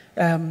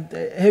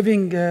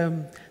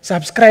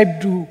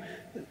subscribed to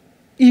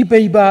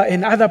e-paper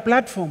and other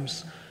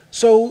platforms.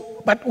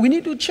 So, but we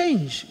need to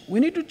change. We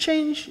need to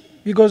change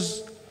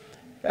because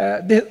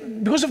of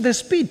the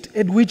speed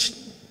at which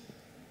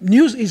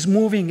news is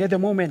moving at the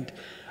moment.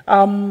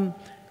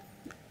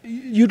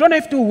 You don't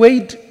have to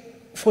wait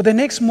for the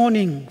next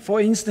morning, for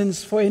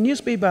instance, for a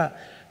newspaper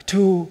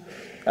to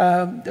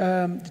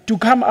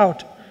come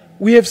out.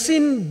 We have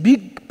seen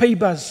big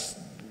papers,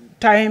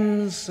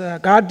 Times,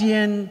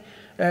 Guardian,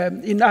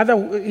 in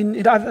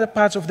other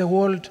parts of the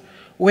world,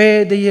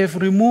 where they have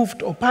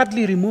removed or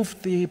partly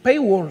removed the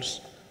paywalls,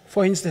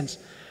 for instance.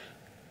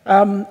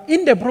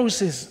 In the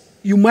process,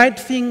 you might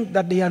think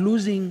that they are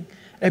losing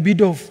a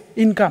bit of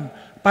income,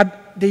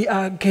 but they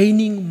are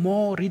gaining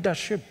more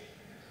readership.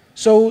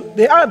 So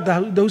there are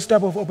those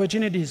type of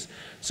opportunities.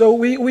 So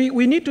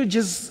we need to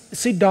just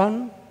sit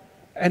down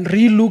and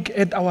re-look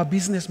at our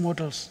business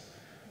models.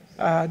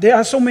 There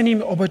are so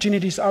many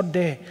opportunities out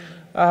there.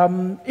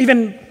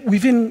 Even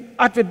within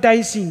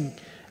advertising,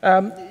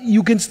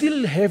 you can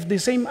still have the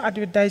same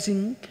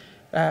advertising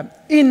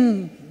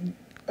in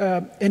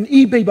an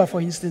e-paper,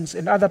 for instance,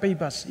 and other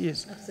papers.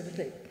 Yes.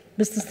 Absolutely.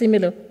 Mr.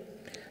 Similo,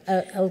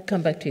 I'll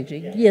come back to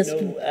you. Yes.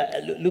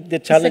 Look, the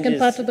challenge second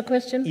part of the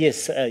question?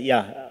 Yes,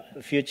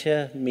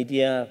 future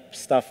media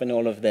stuff and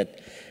all of that.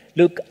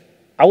 Look,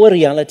 our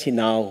reality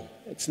now,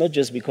 it's not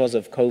just because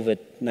of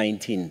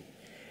COVID-19.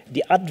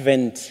 The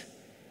advent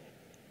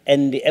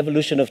and the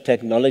evolution of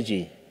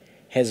technology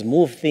has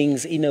moved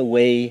things in a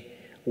way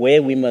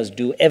where we must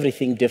do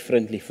everything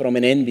differently from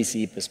an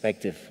NBC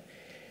perspective.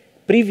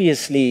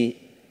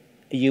 Previously,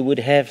 you would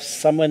have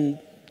someone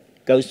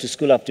goes to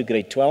school up to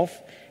grade 12,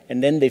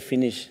 and then they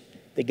finish,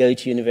 they go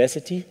to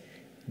university,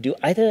 do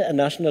either a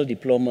national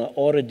diploma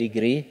or a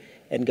degree,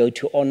 and go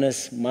to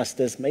honors,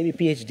 masters, maybe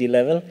PhD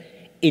level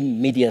in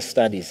media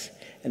studies.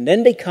 And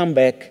then they come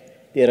back,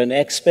 they're an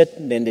expert,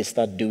 and then they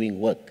start doing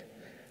work.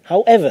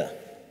 However,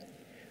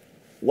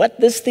 what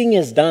this thing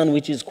has done,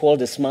 which is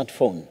called a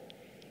smartphone,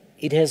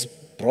 it has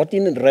brought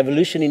in a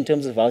revolution in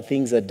terms of how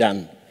things are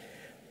done.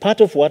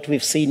 Part of what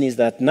we've seen is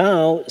that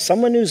now,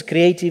 someone who's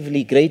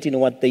creatively great in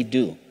what they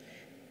do,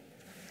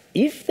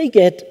 if they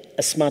get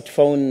a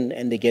smartphone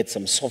and they get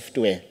some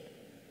software,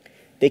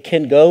 they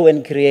can go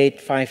and create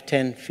 5,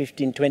 10,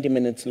 15, 20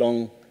 minutes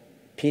long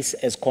piece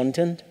as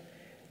content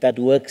that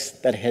works,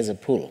 that has a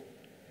pull.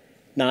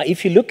 Now,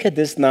 if you look at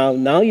this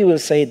now you will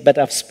say, but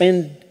I've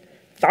spent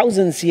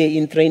thousands here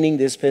in training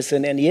this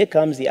person, and here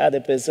comes the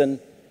other person.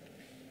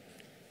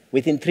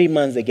 Within 3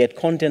 months, they get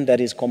content that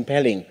is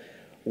compelling.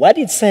 What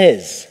it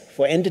says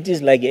for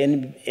entities like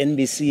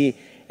NBC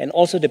and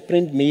also the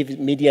print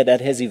media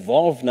that has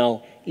evolved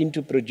now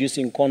into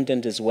producing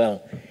content as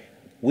well,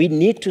 we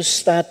need to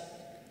start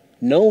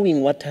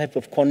knowing what type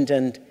of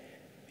content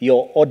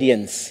your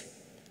audience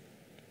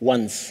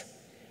wants.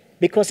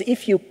 Because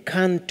if you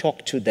can't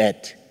talk to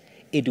that,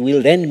 it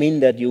will then mean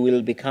that you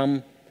will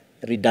become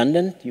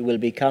redundant, you will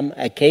become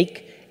a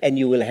cake, and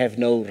you will have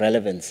no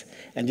relevance.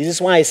 And this is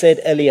why I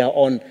said earlier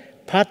on,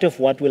 part of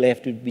what will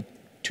have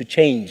to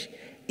change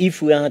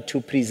if we are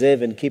to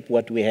preserve and keep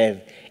what we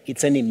have,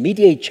 it's an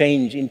immediate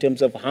change in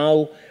terms of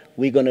how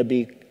we're going to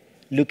be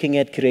looking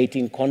at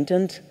creating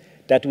content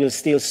that will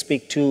still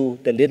speak to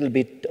the little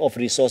bit of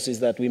resources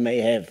that we may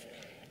have.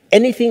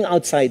 Anything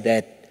outside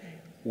that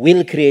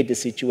will create a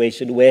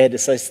situation where the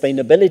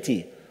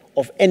sustainability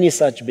of any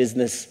such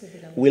business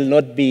will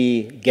not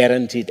be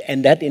guaranteed,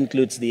 and that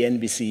includes the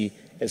NBC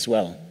as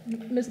well.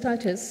 Ms.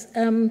 Titus,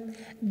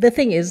 the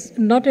thing is,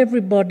 not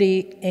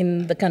everybody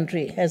in the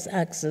country has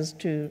access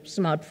to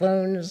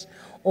smartphones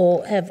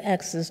or have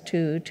access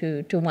to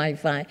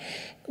Wi-Fi.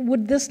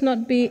 Would this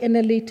not be an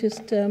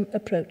elitist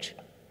approach?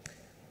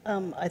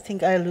 I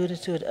think I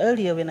alluded to it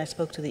earlier when I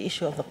spoke to the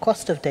issue of the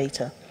cost of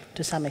data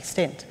to some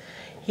extent.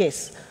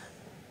 Yes.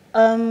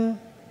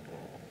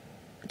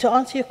 To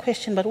answer your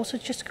question, but also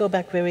just to go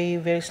back very,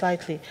 very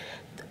slightly,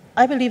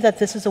 I believe that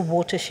this is a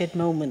watershed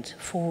moment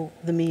for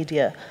the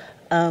media.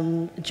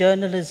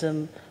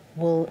 Journalism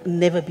will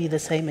never be the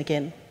same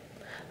again,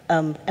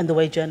 and the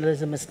way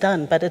journalism is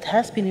done. But it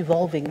has been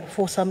evolving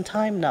for some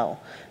time now.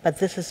 But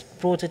this has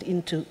brought it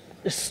into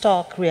a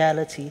stark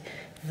reality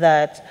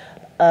that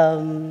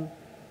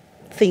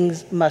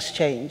things must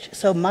change.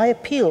 So my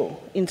appeal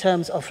in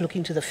terms of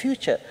looking to the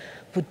future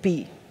would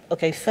be,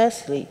 okay,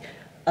 firstly,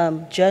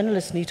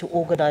 journalists need to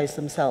organize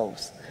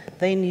themselves.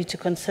 They need to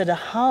consider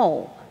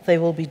how they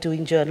will be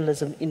doing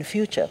journalism in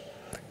future.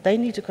 They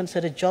need to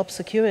consider job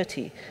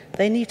security.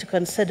 They need to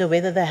consider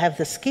whether they have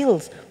the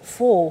skills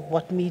for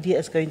what media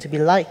is going to be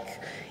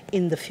like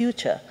in the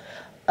future.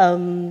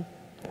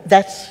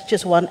 That's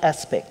just one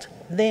aspect.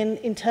 Then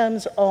in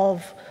terms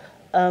of,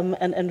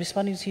 and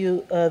responding to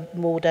you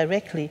more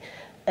directly,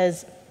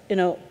 as you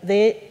know,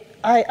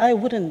 I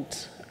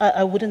wouldn't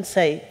I wouldn't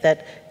say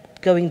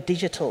that going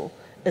digital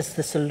is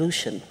the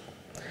solution,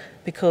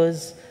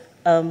 because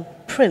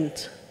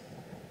print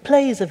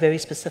plays a very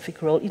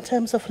specific role in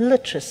terms of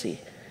literacy,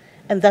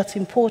 and that's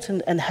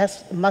important and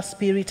must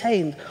be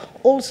retained.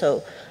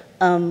 Also,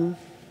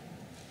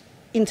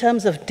 in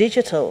terms of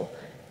digital,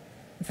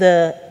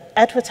 the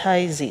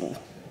advertising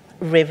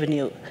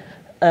revenue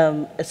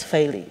is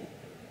failing.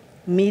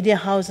 Media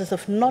houses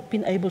have not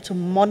been able to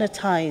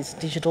monetize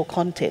digital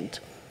content,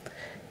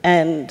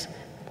 and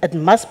it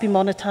must be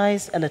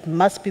monetized and it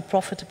must be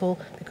profitable,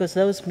 because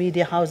those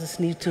media houses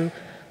need to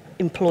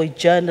employ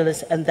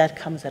journalists, and that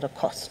comes at a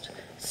cost.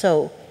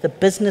 So the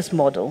business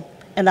model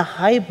and a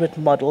hybrid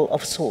model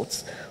of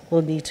sorts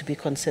will need to be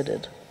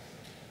considered.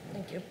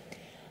 Thank you.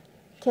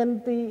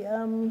 Can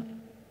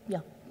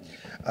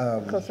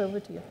cross over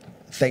to you.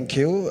 Thank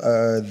you.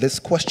 This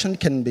question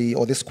can be,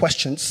 or these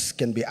questions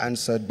can be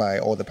answered by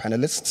all the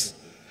panelists.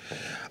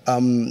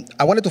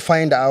 I wanted to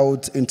find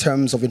out, in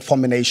terms of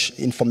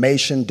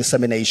information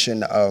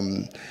dissemination,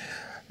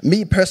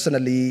 me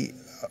personally,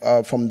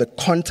 from the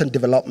content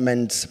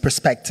development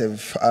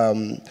perspective,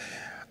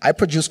 I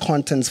produce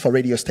contents for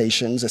radio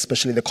stations,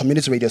 especially the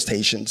community radio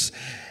stations.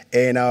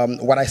 And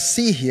what I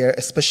see here,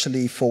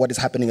 especially for what is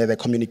happening at the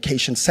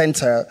communication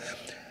center,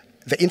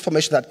 the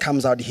information that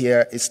comes out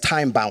here is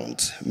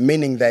time-bound,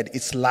 meaning that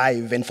it's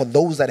live. And for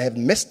those that have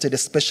missed it,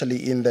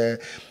 especially in the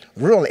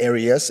rural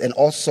areas, and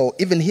also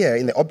even here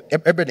in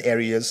the urban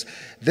areas,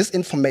 this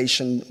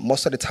information,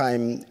 most of the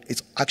time,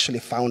 is actually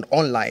found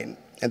online.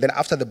 And then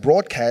after the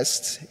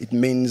broadcast, it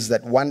means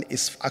that one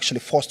is actually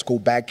forced to go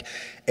back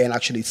and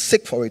actually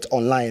seek for it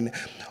online.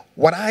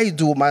 What I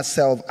do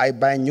myself, I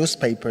buy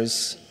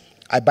newspapers.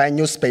 I buy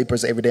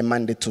newspapers every day,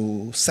 Monday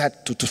to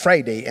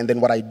Friday, and then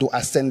what I do,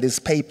 I send these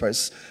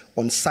papers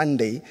on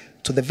Sunday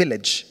to the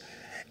village.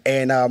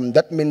 And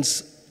that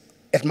means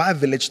at my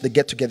village, they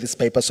get to get this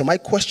paper. So my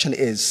question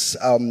is,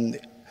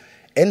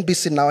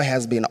 NBC now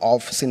has been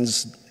off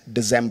since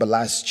December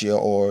last year,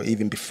 or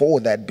even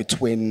before that,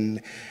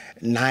 between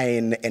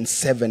 9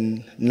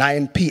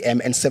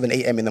 p.m. and 7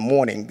 a.m. in the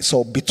morning.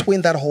 So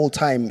between that whole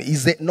time,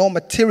 is there no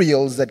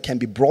materials that can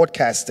be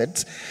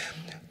broadcasted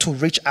to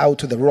reach out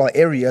to the rural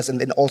areas, and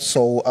then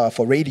also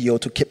for radio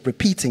to keep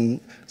repeating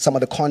some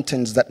of the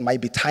contents that might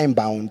be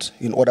time-bound,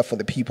 in order for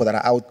the people that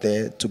are out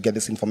there to get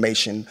this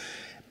information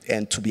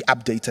and to be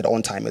updated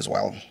on time as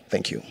well?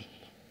 Thank you.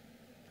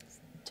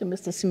 To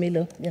Mr.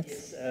 Similo,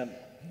 yes.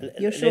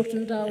 Your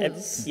shortened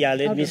hours. Yeah,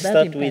 let me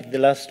start with the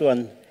last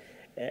one.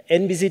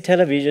 NBC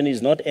television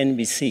is not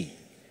NBC.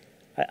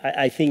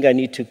 I think I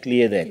need to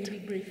clear that. Can you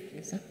be brief,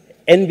 yes,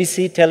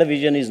 NBC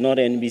television is not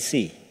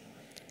NBC.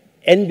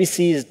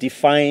 NBC is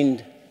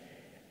defined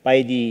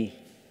by the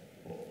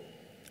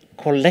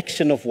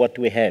collection of what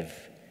we have,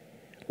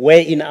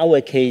 where in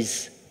our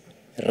case,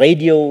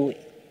 radio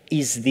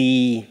is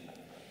the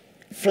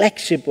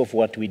flagship of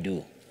what we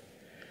do.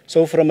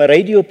 So from a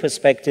radio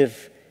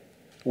perspective,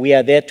 we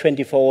are there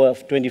 24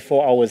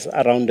 hours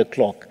around the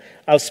clock.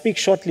 I'll speak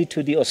shortly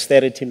to the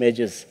austerity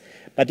measures.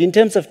 But in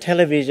terms of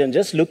television,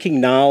 just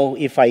looking now,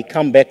 if I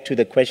come back to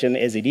the question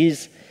as it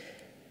is,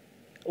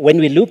 when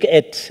we look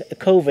at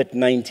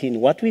COVID-19,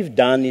 what we've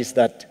done is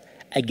that,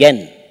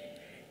 again,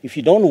 if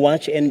you don't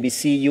watch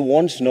NBC, you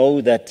won't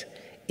know that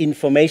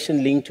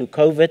information linked to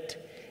COVID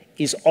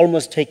is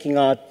almost taking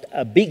out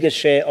a bigger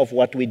share of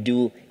what we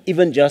do,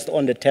 even just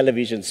on the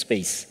television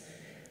space.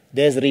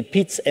 There's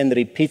repeats and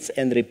repeats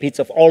and repeats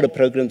of all the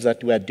programs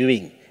that we are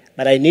doing.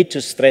 But I need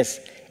to stress,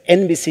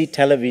 NBC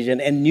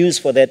television, and news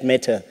for that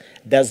matter,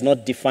 does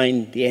not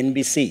define the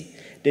NBC.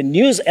 The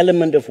news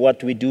element of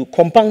what we do,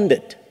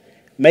 compounded,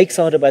 makes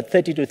out about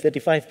 30 to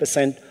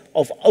 35%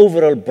 of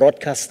overall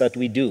broadcasts that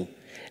we do.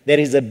 There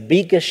is a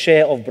bigger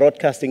share of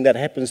broadcasting that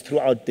happens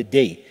throughout the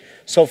day.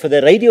 So for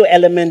the radio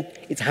element,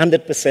 it's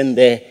 100%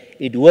 there.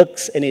 It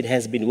works, and it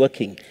has been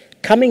working.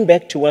 Coming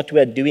back to what we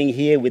are doing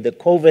here with the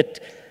COVID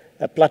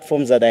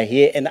platforms that are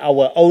here and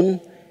our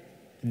own,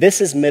 this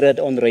is mirrored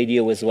on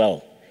radio as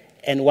well.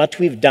 And what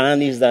we've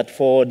done is that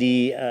for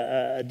the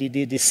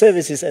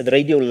services at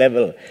radio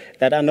level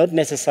that are not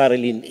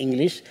necessarily in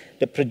English,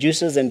 the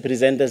producers and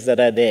presenters that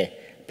are there,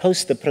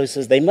 post the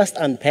process, they must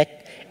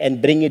unpack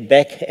and bring it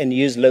back and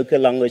use local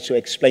language to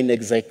explain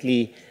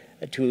exactly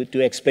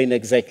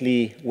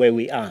where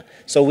we are.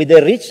 So with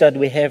the reach that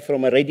we have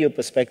from a radio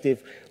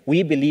perspective,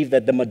 we believe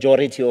that the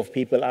majority of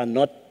people are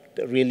not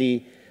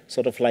really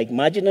sort of like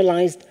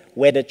marginalized.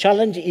 Where the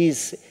challenge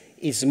is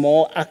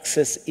more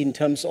access in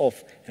terms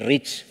of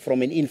reach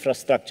from an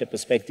infrastructure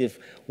perspective,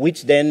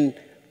 which then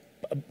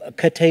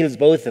curtails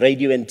both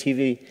radio and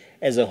TV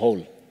as a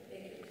whole.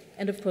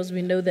 And of course,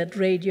 we know that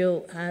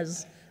radio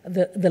has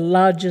the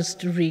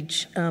largest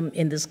reach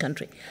in this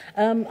country.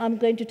 I'm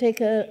going to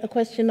take a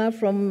question now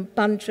from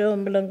Pancho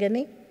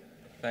Mlongeni.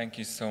 Thank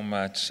you so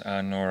much,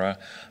 Nora.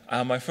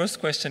 My first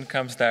question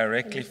comes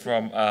directly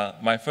from a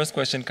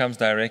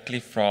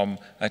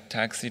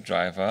taxi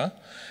driver,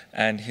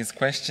 and his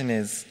question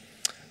is,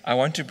 I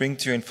want to bring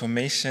to your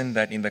information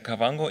that in the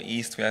Kavango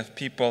East, we have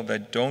people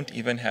that don't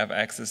even have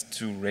access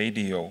to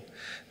radio.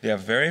 They are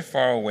very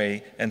far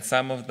away, and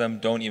some of them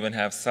don't even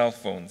have cell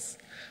phones.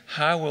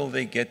 How will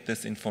they get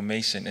this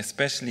information,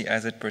 especially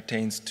as it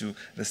pertains to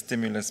the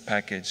stimulus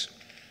package?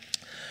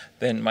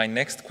 Then my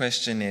next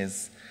question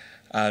is,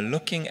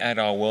 looking at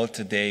our world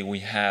today, we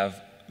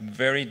have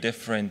very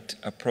different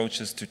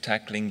approaches to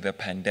tackling the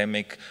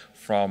pandemic,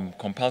 from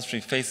compulsory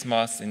face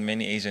masks in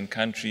many Asian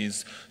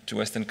countries to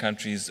Western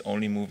countries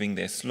only moving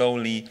there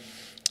slowly.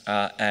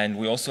 And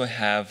we also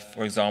have,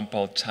 for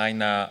example,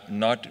 China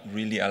not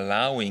really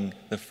allowing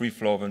the free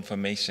flow of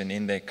information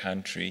in their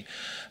country.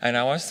 And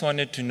I just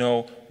wanted to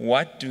know,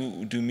 what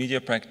do media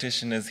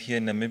practitioners here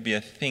in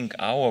Namibia think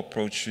our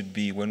approach should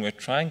be when we're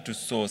trying to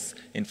source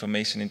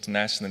information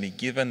internationally,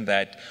 given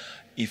that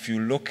if you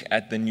look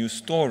at the news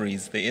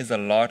stories, there is a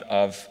lot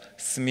of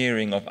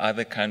smearing of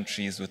other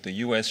countries, with the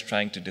US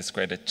trying to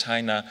discredit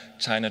China,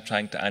 China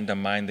trying to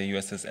undermine the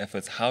US's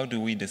efforts. How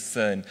do we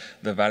discern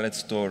the valid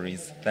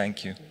stories?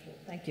 Thank you.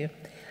 Thank you.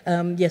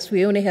 Yes,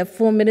 we only have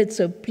 4 minutes,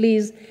 so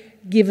please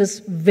give us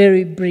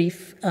very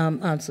brief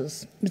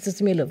answers. Mr.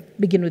 Similo,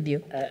 begin with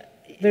you,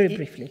 very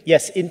briefly.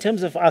 Yes, in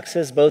terms of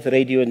access, both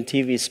radio and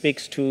TV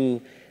speaks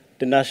to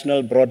the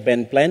National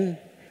Broadband Plan,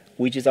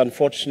 which is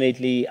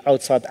unfortunately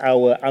outside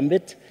our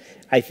ambit.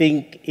 I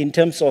think in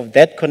terms of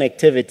that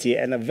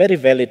connectivity, and a very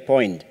valid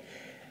point,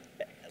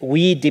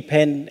 we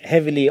depend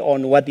heavily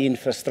on what the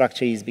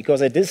infrastructure is,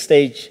 because at this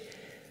stage,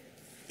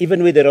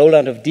 even with the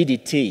rollout of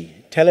DDT,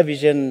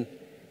 television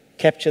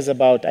captures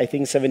about, I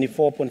think,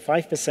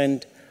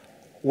 74.5%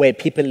 where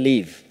people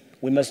live.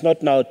 We must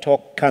not now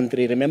talk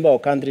country. Remember, our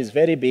country is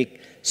very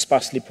big,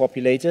 sparsely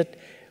populated,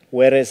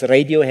 whereas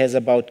radio has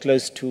about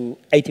close to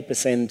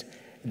 80%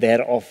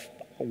 thereof.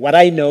 What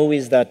I know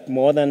is that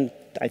more than,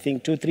 I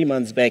think, 2-3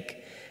 months back,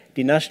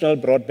 the National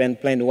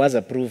Broadband Plan was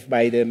approved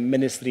by the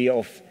Ministry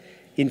of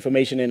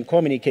Information and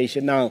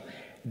Communication. Now,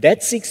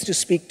 that seeks to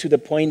speak to the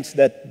points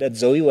that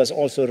Zoe was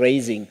also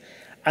raising.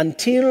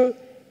 Until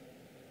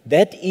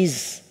that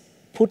is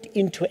put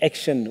into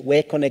action,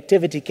 where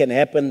connectivity can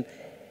happen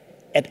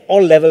at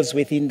all levels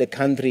within the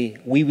country,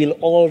 we will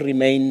all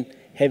remain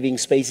having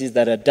spaces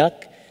that are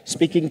dark,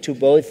 speaking to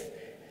both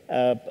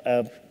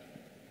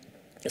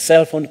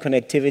cell phone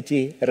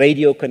connectivity,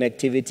 radio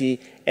connectivity,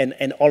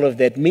 and all of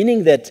that,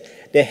 meaning that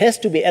there has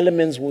to be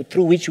elements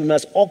through which we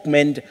must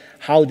augment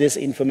how this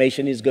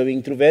information is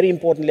going through. Very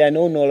importantly, I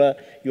know, Nola,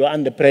 you are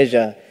under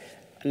pressure.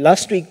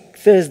 Last week,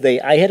 Thursday,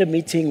 I had a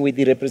meeting with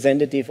the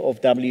representative of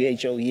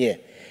WHO here,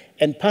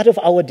 and part of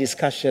our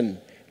discussion,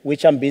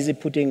 which I'm busy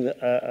putting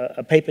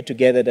a paper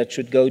together that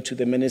should go to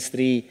the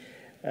ministry,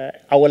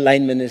 our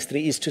line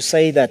ministry, is to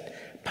say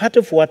that part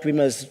of what we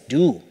must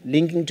do,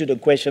 linking to the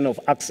question of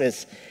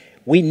access,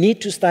 we need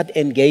to start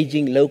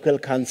engaging local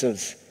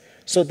councils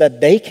so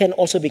that they can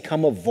also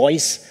become a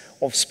voice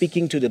of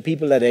speaking to the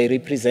people that they're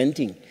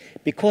representing.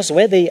 Because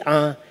where they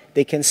are,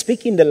 they can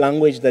speak in the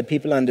language that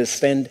people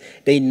understand.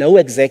 They know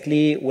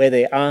exactly where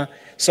they are.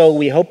 So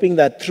we're hoping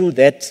that through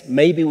that,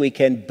 maybe we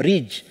can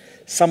bridge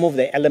some of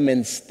the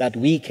elements that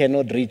we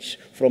cannot reach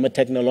from a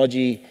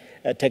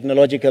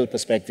technological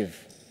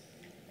perspective.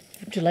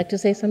 Would you like to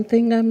say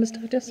something,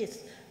 Mr. Titus? Yes.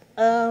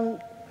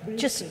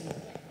 Just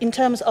in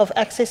terms of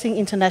accessing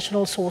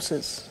international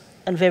sources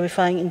and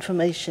verifying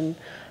information,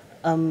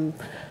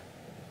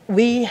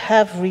 we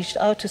have reached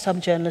out to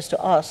some journalists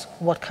to ask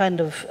what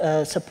kind of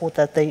support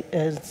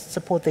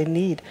they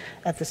need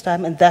at this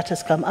time, and that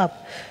has come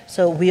up.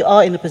 So we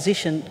are in a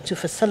position to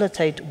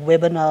facilitate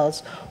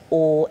webinars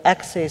or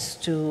access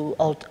to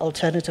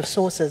alternative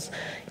sources.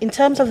 In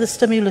terms of the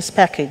stimulus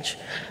package,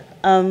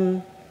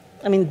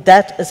 I mean,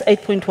 that is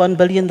 8.1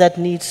 billion that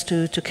needs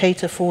to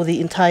cater for the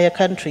entire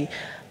country.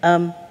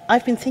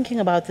 I've been thinking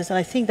about this, and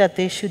I think that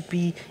there should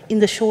be, in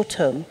the short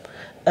term,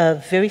 a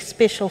very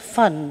special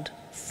fund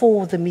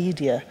for the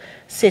media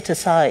set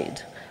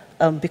aside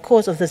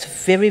because of this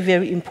very,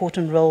 very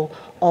important role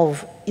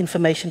of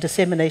information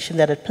dissemination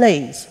that it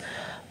plays.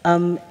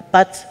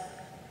 But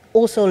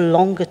also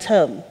longer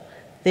term,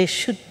 there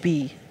should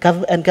be,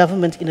 and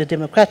government in a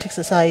democratic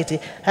society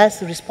has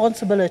the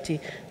responsibility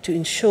to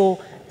ensure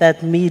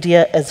that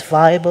media is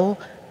viable,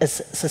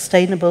 is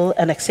sustainable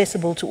and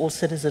accessible to all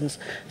citizens.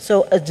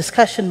 So a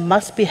discussion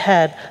must be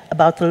had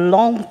about the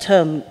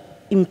long-term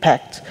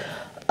impact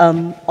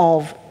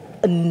of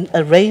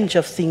a range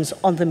of things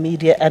on the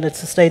media and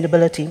its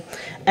sustainability.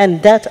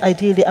 And that,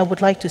 ideally, I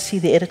would like to see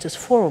the Editors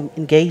Forum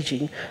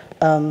engaging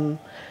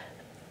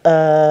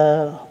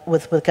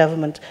with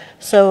government.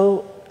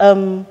 So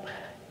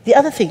the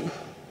other thing,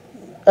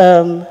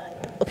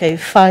 okay,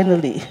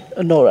 finally,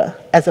 Nora,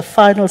 as a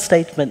final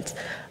statement,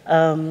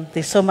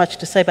 there's so much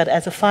to say, but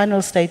as a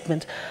final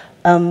statement,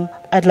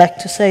 I'd like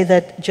to say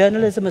that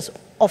journalism is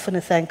often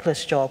a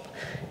thankless job.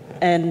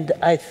 And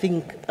I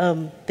think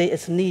there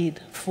is need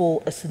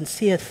for a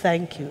sincere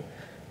thank you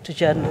to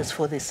journalists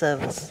for their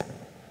service.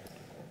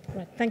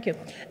 Right, thank you.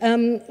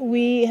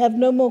 We have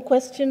no more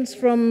questions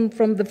from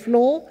the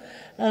floor,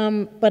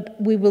 but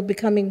we will be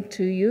coming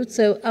to you.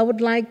 So I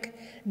would like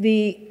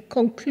the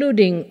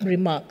concluding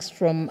remarks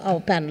from our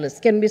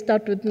panelists. Can we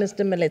start with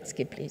Mr.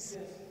 Maletsky, please?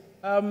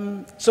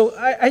 So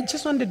I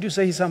just wanted to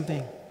say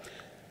something.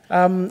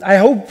 I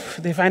hope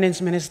the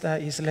finance minister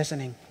is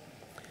listening.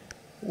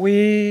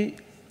 We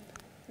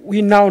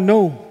now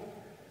know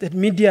that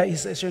media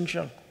is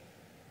essential,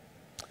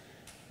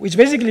 which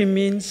basically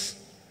means,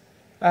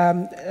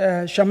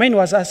 Charmaine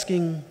was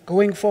asking,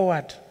 going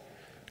forward,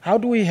 how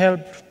do we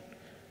help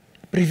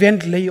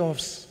prevent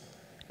layoffs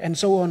and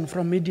so on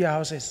from media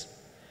houses?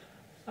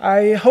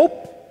 I hope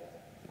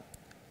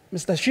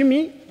Mr.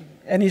 Shimi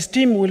and his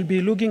team will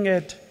be looking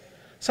at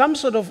some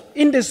sort of,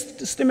 in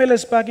this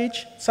stimulus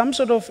package, some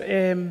sort of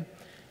a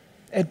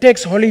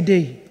tax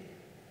holiday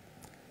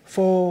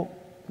for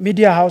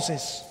media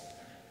houses.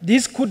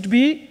 This could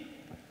be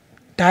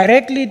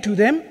directly to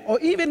them or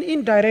even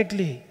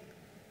indirectly.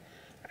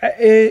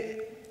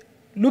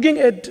 Looking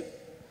at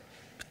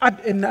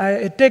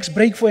a tax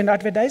break for an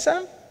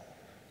advertiser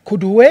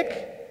could work.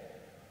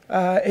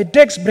 A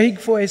tax break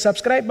for a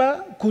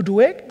subscriber could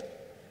work.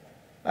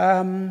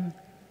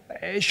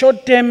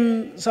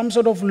 Short-term, some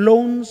sort of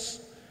loans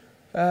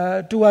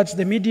towards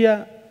the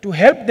media to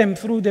help them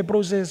through the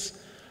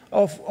process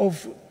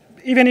of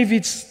even if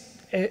it's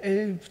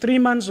 3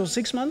 months or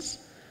 6 months,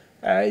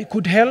 it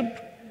could help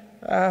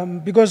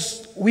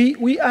because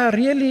we are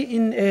really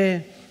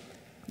in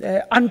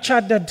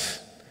uncharted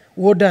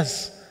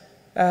waters,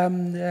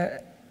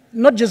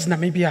 not just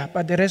Namibia,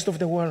 but the rest of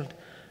the world.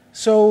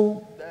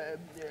 So,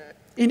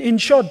 in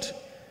short,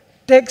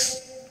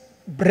 tax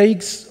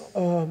breaks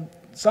or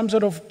some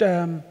sort of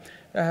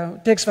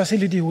tax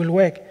facility will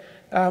work.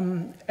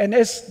 And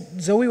as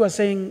Zoe was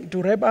saying,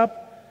 to wrap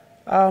up,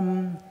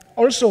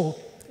 also,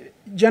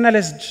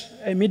 journalists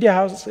and media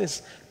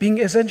houses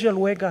being essential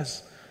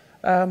workers,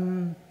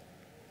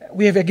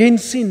 we have again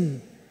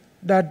seen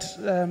that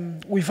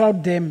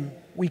without them,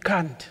 we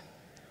can't.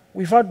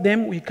 Without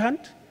them, we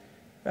can't.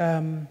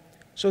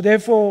 So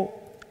therefore,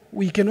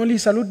 we can only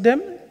salute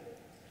them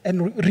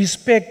and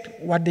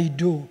respect what they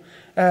do.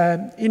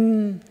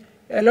 In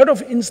a lot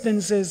of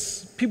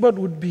instances, people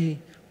would be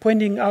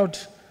pointing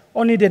out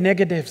only the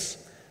negatives.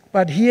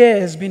 But here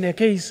has been a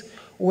case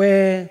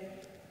where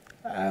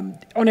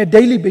on a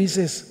daily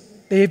basis,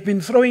 they have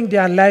been throwing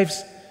their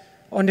lives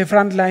on the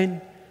front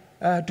line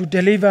to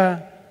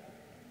deliver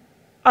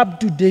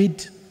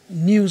up-to-date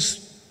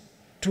news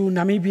to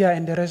Namibia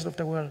and the rest of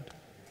the world.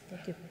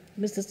 Thank you.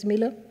 Mr.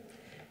 Similo?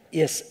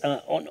 Yes,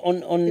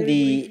 on Very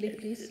the... briefly,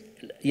 please.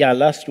 Yeah,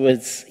 last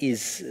words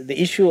is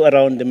the issue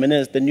around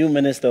the new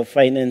Minister of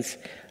Finance.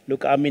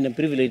 Look, I'm in a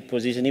privileged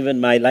position. Even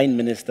my line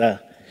minister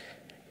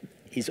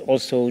is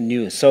also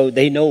new. So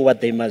they know what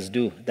they must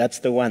do. That's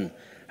the one.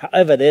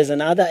 However, there's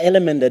another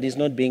element that is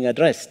not being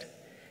addressed.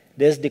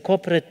 There's the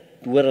corporate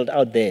world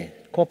out there,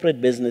 corporate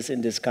business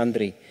in this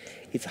country.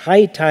 It's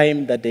high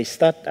time that they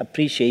start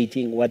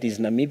appreciating what is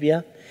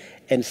Namibia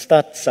and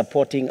start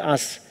supporting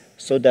us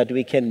so that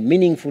we can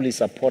meaningfully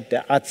support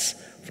the arts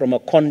from a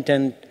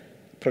content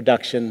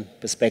production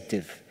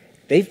perspective.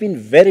 They've been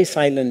very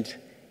silent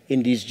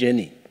in this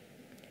journey.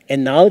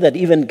 And now that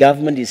even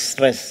government is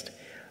stressed,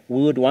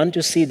 we would want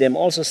to see them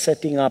also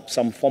setting up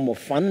some form of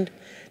fund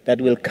that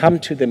will come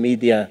to the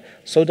media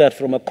so that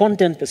from a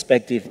content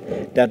perspective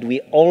that we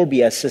all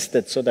be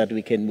assisted so that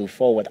we can move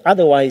forward.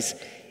 Otherwise,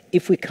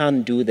 if we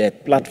can't do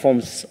that,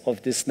 platforms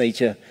of this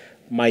nature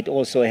might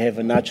also have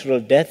a natural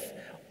death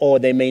or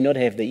they may not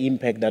have the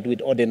impact that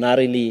would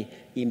ordinarily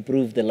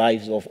improve the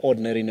lives of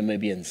ordinary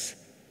Namibians.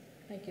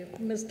 Thank you.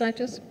 Ms.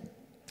 Titus?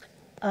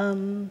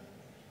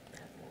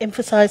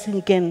 Emphasizing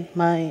again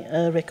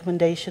my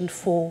recommendation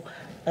for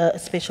a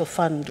special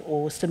fund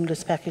or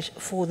stimulus package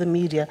for the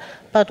media,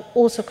 but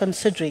also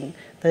considering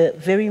the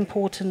very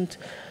important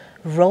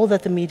role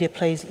that the media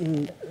plays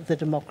in the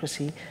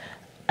democracy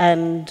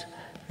and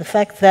the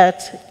fact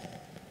that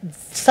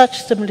such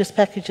stimulus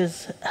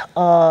packages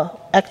are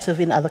active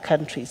in other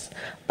countries,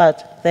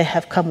 but they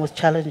have come with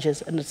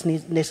challenges, and it's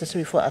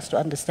necessary for us to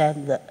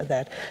understand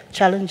that.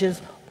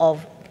 Challenges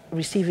of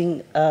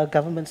receiving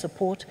government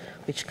support,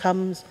 which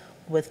comes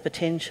with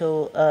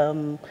potential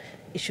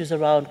issues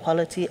around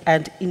quality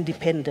and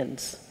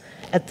independence.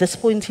 At this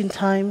point in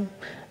time,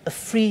 a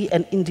free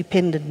and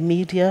independent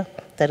media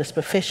that is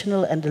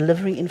professional and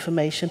delivering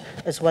information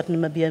is what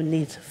Namibia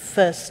needs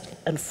first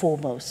and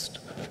foremost.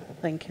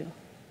 Thank you.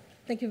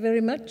 Thank you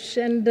very much.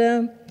 And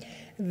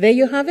there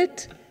you have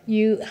it.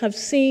 You have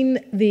seen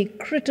the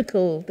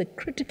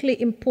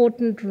critically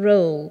important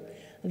role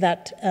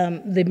that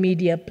the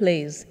media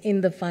plays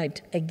in the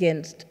fight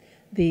against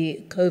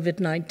the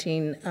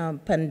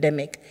COVID-19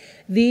 pandemic.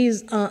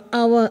 These are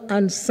our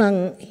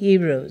unsung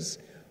heroes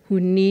who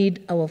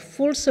need our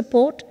full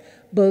support,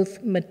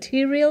 both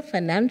material,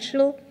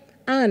 financial,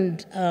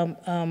 and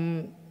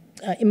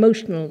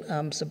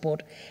emotional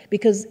support.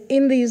 Because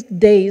in these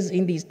days,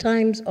 in these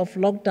times of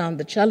lockdown,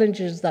 the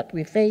challenges that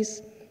we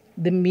face,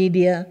 the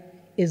media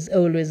is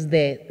always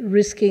there,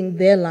 risking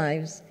their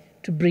lives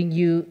to bring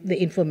you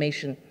the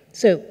information.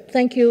 So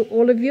thank you,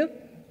 all of you.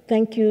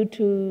 Thank you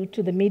to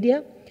the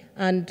media.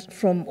 And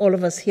from all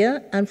of us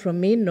here, and from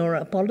me,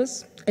 Nora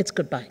Apollos, it's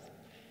goodbye.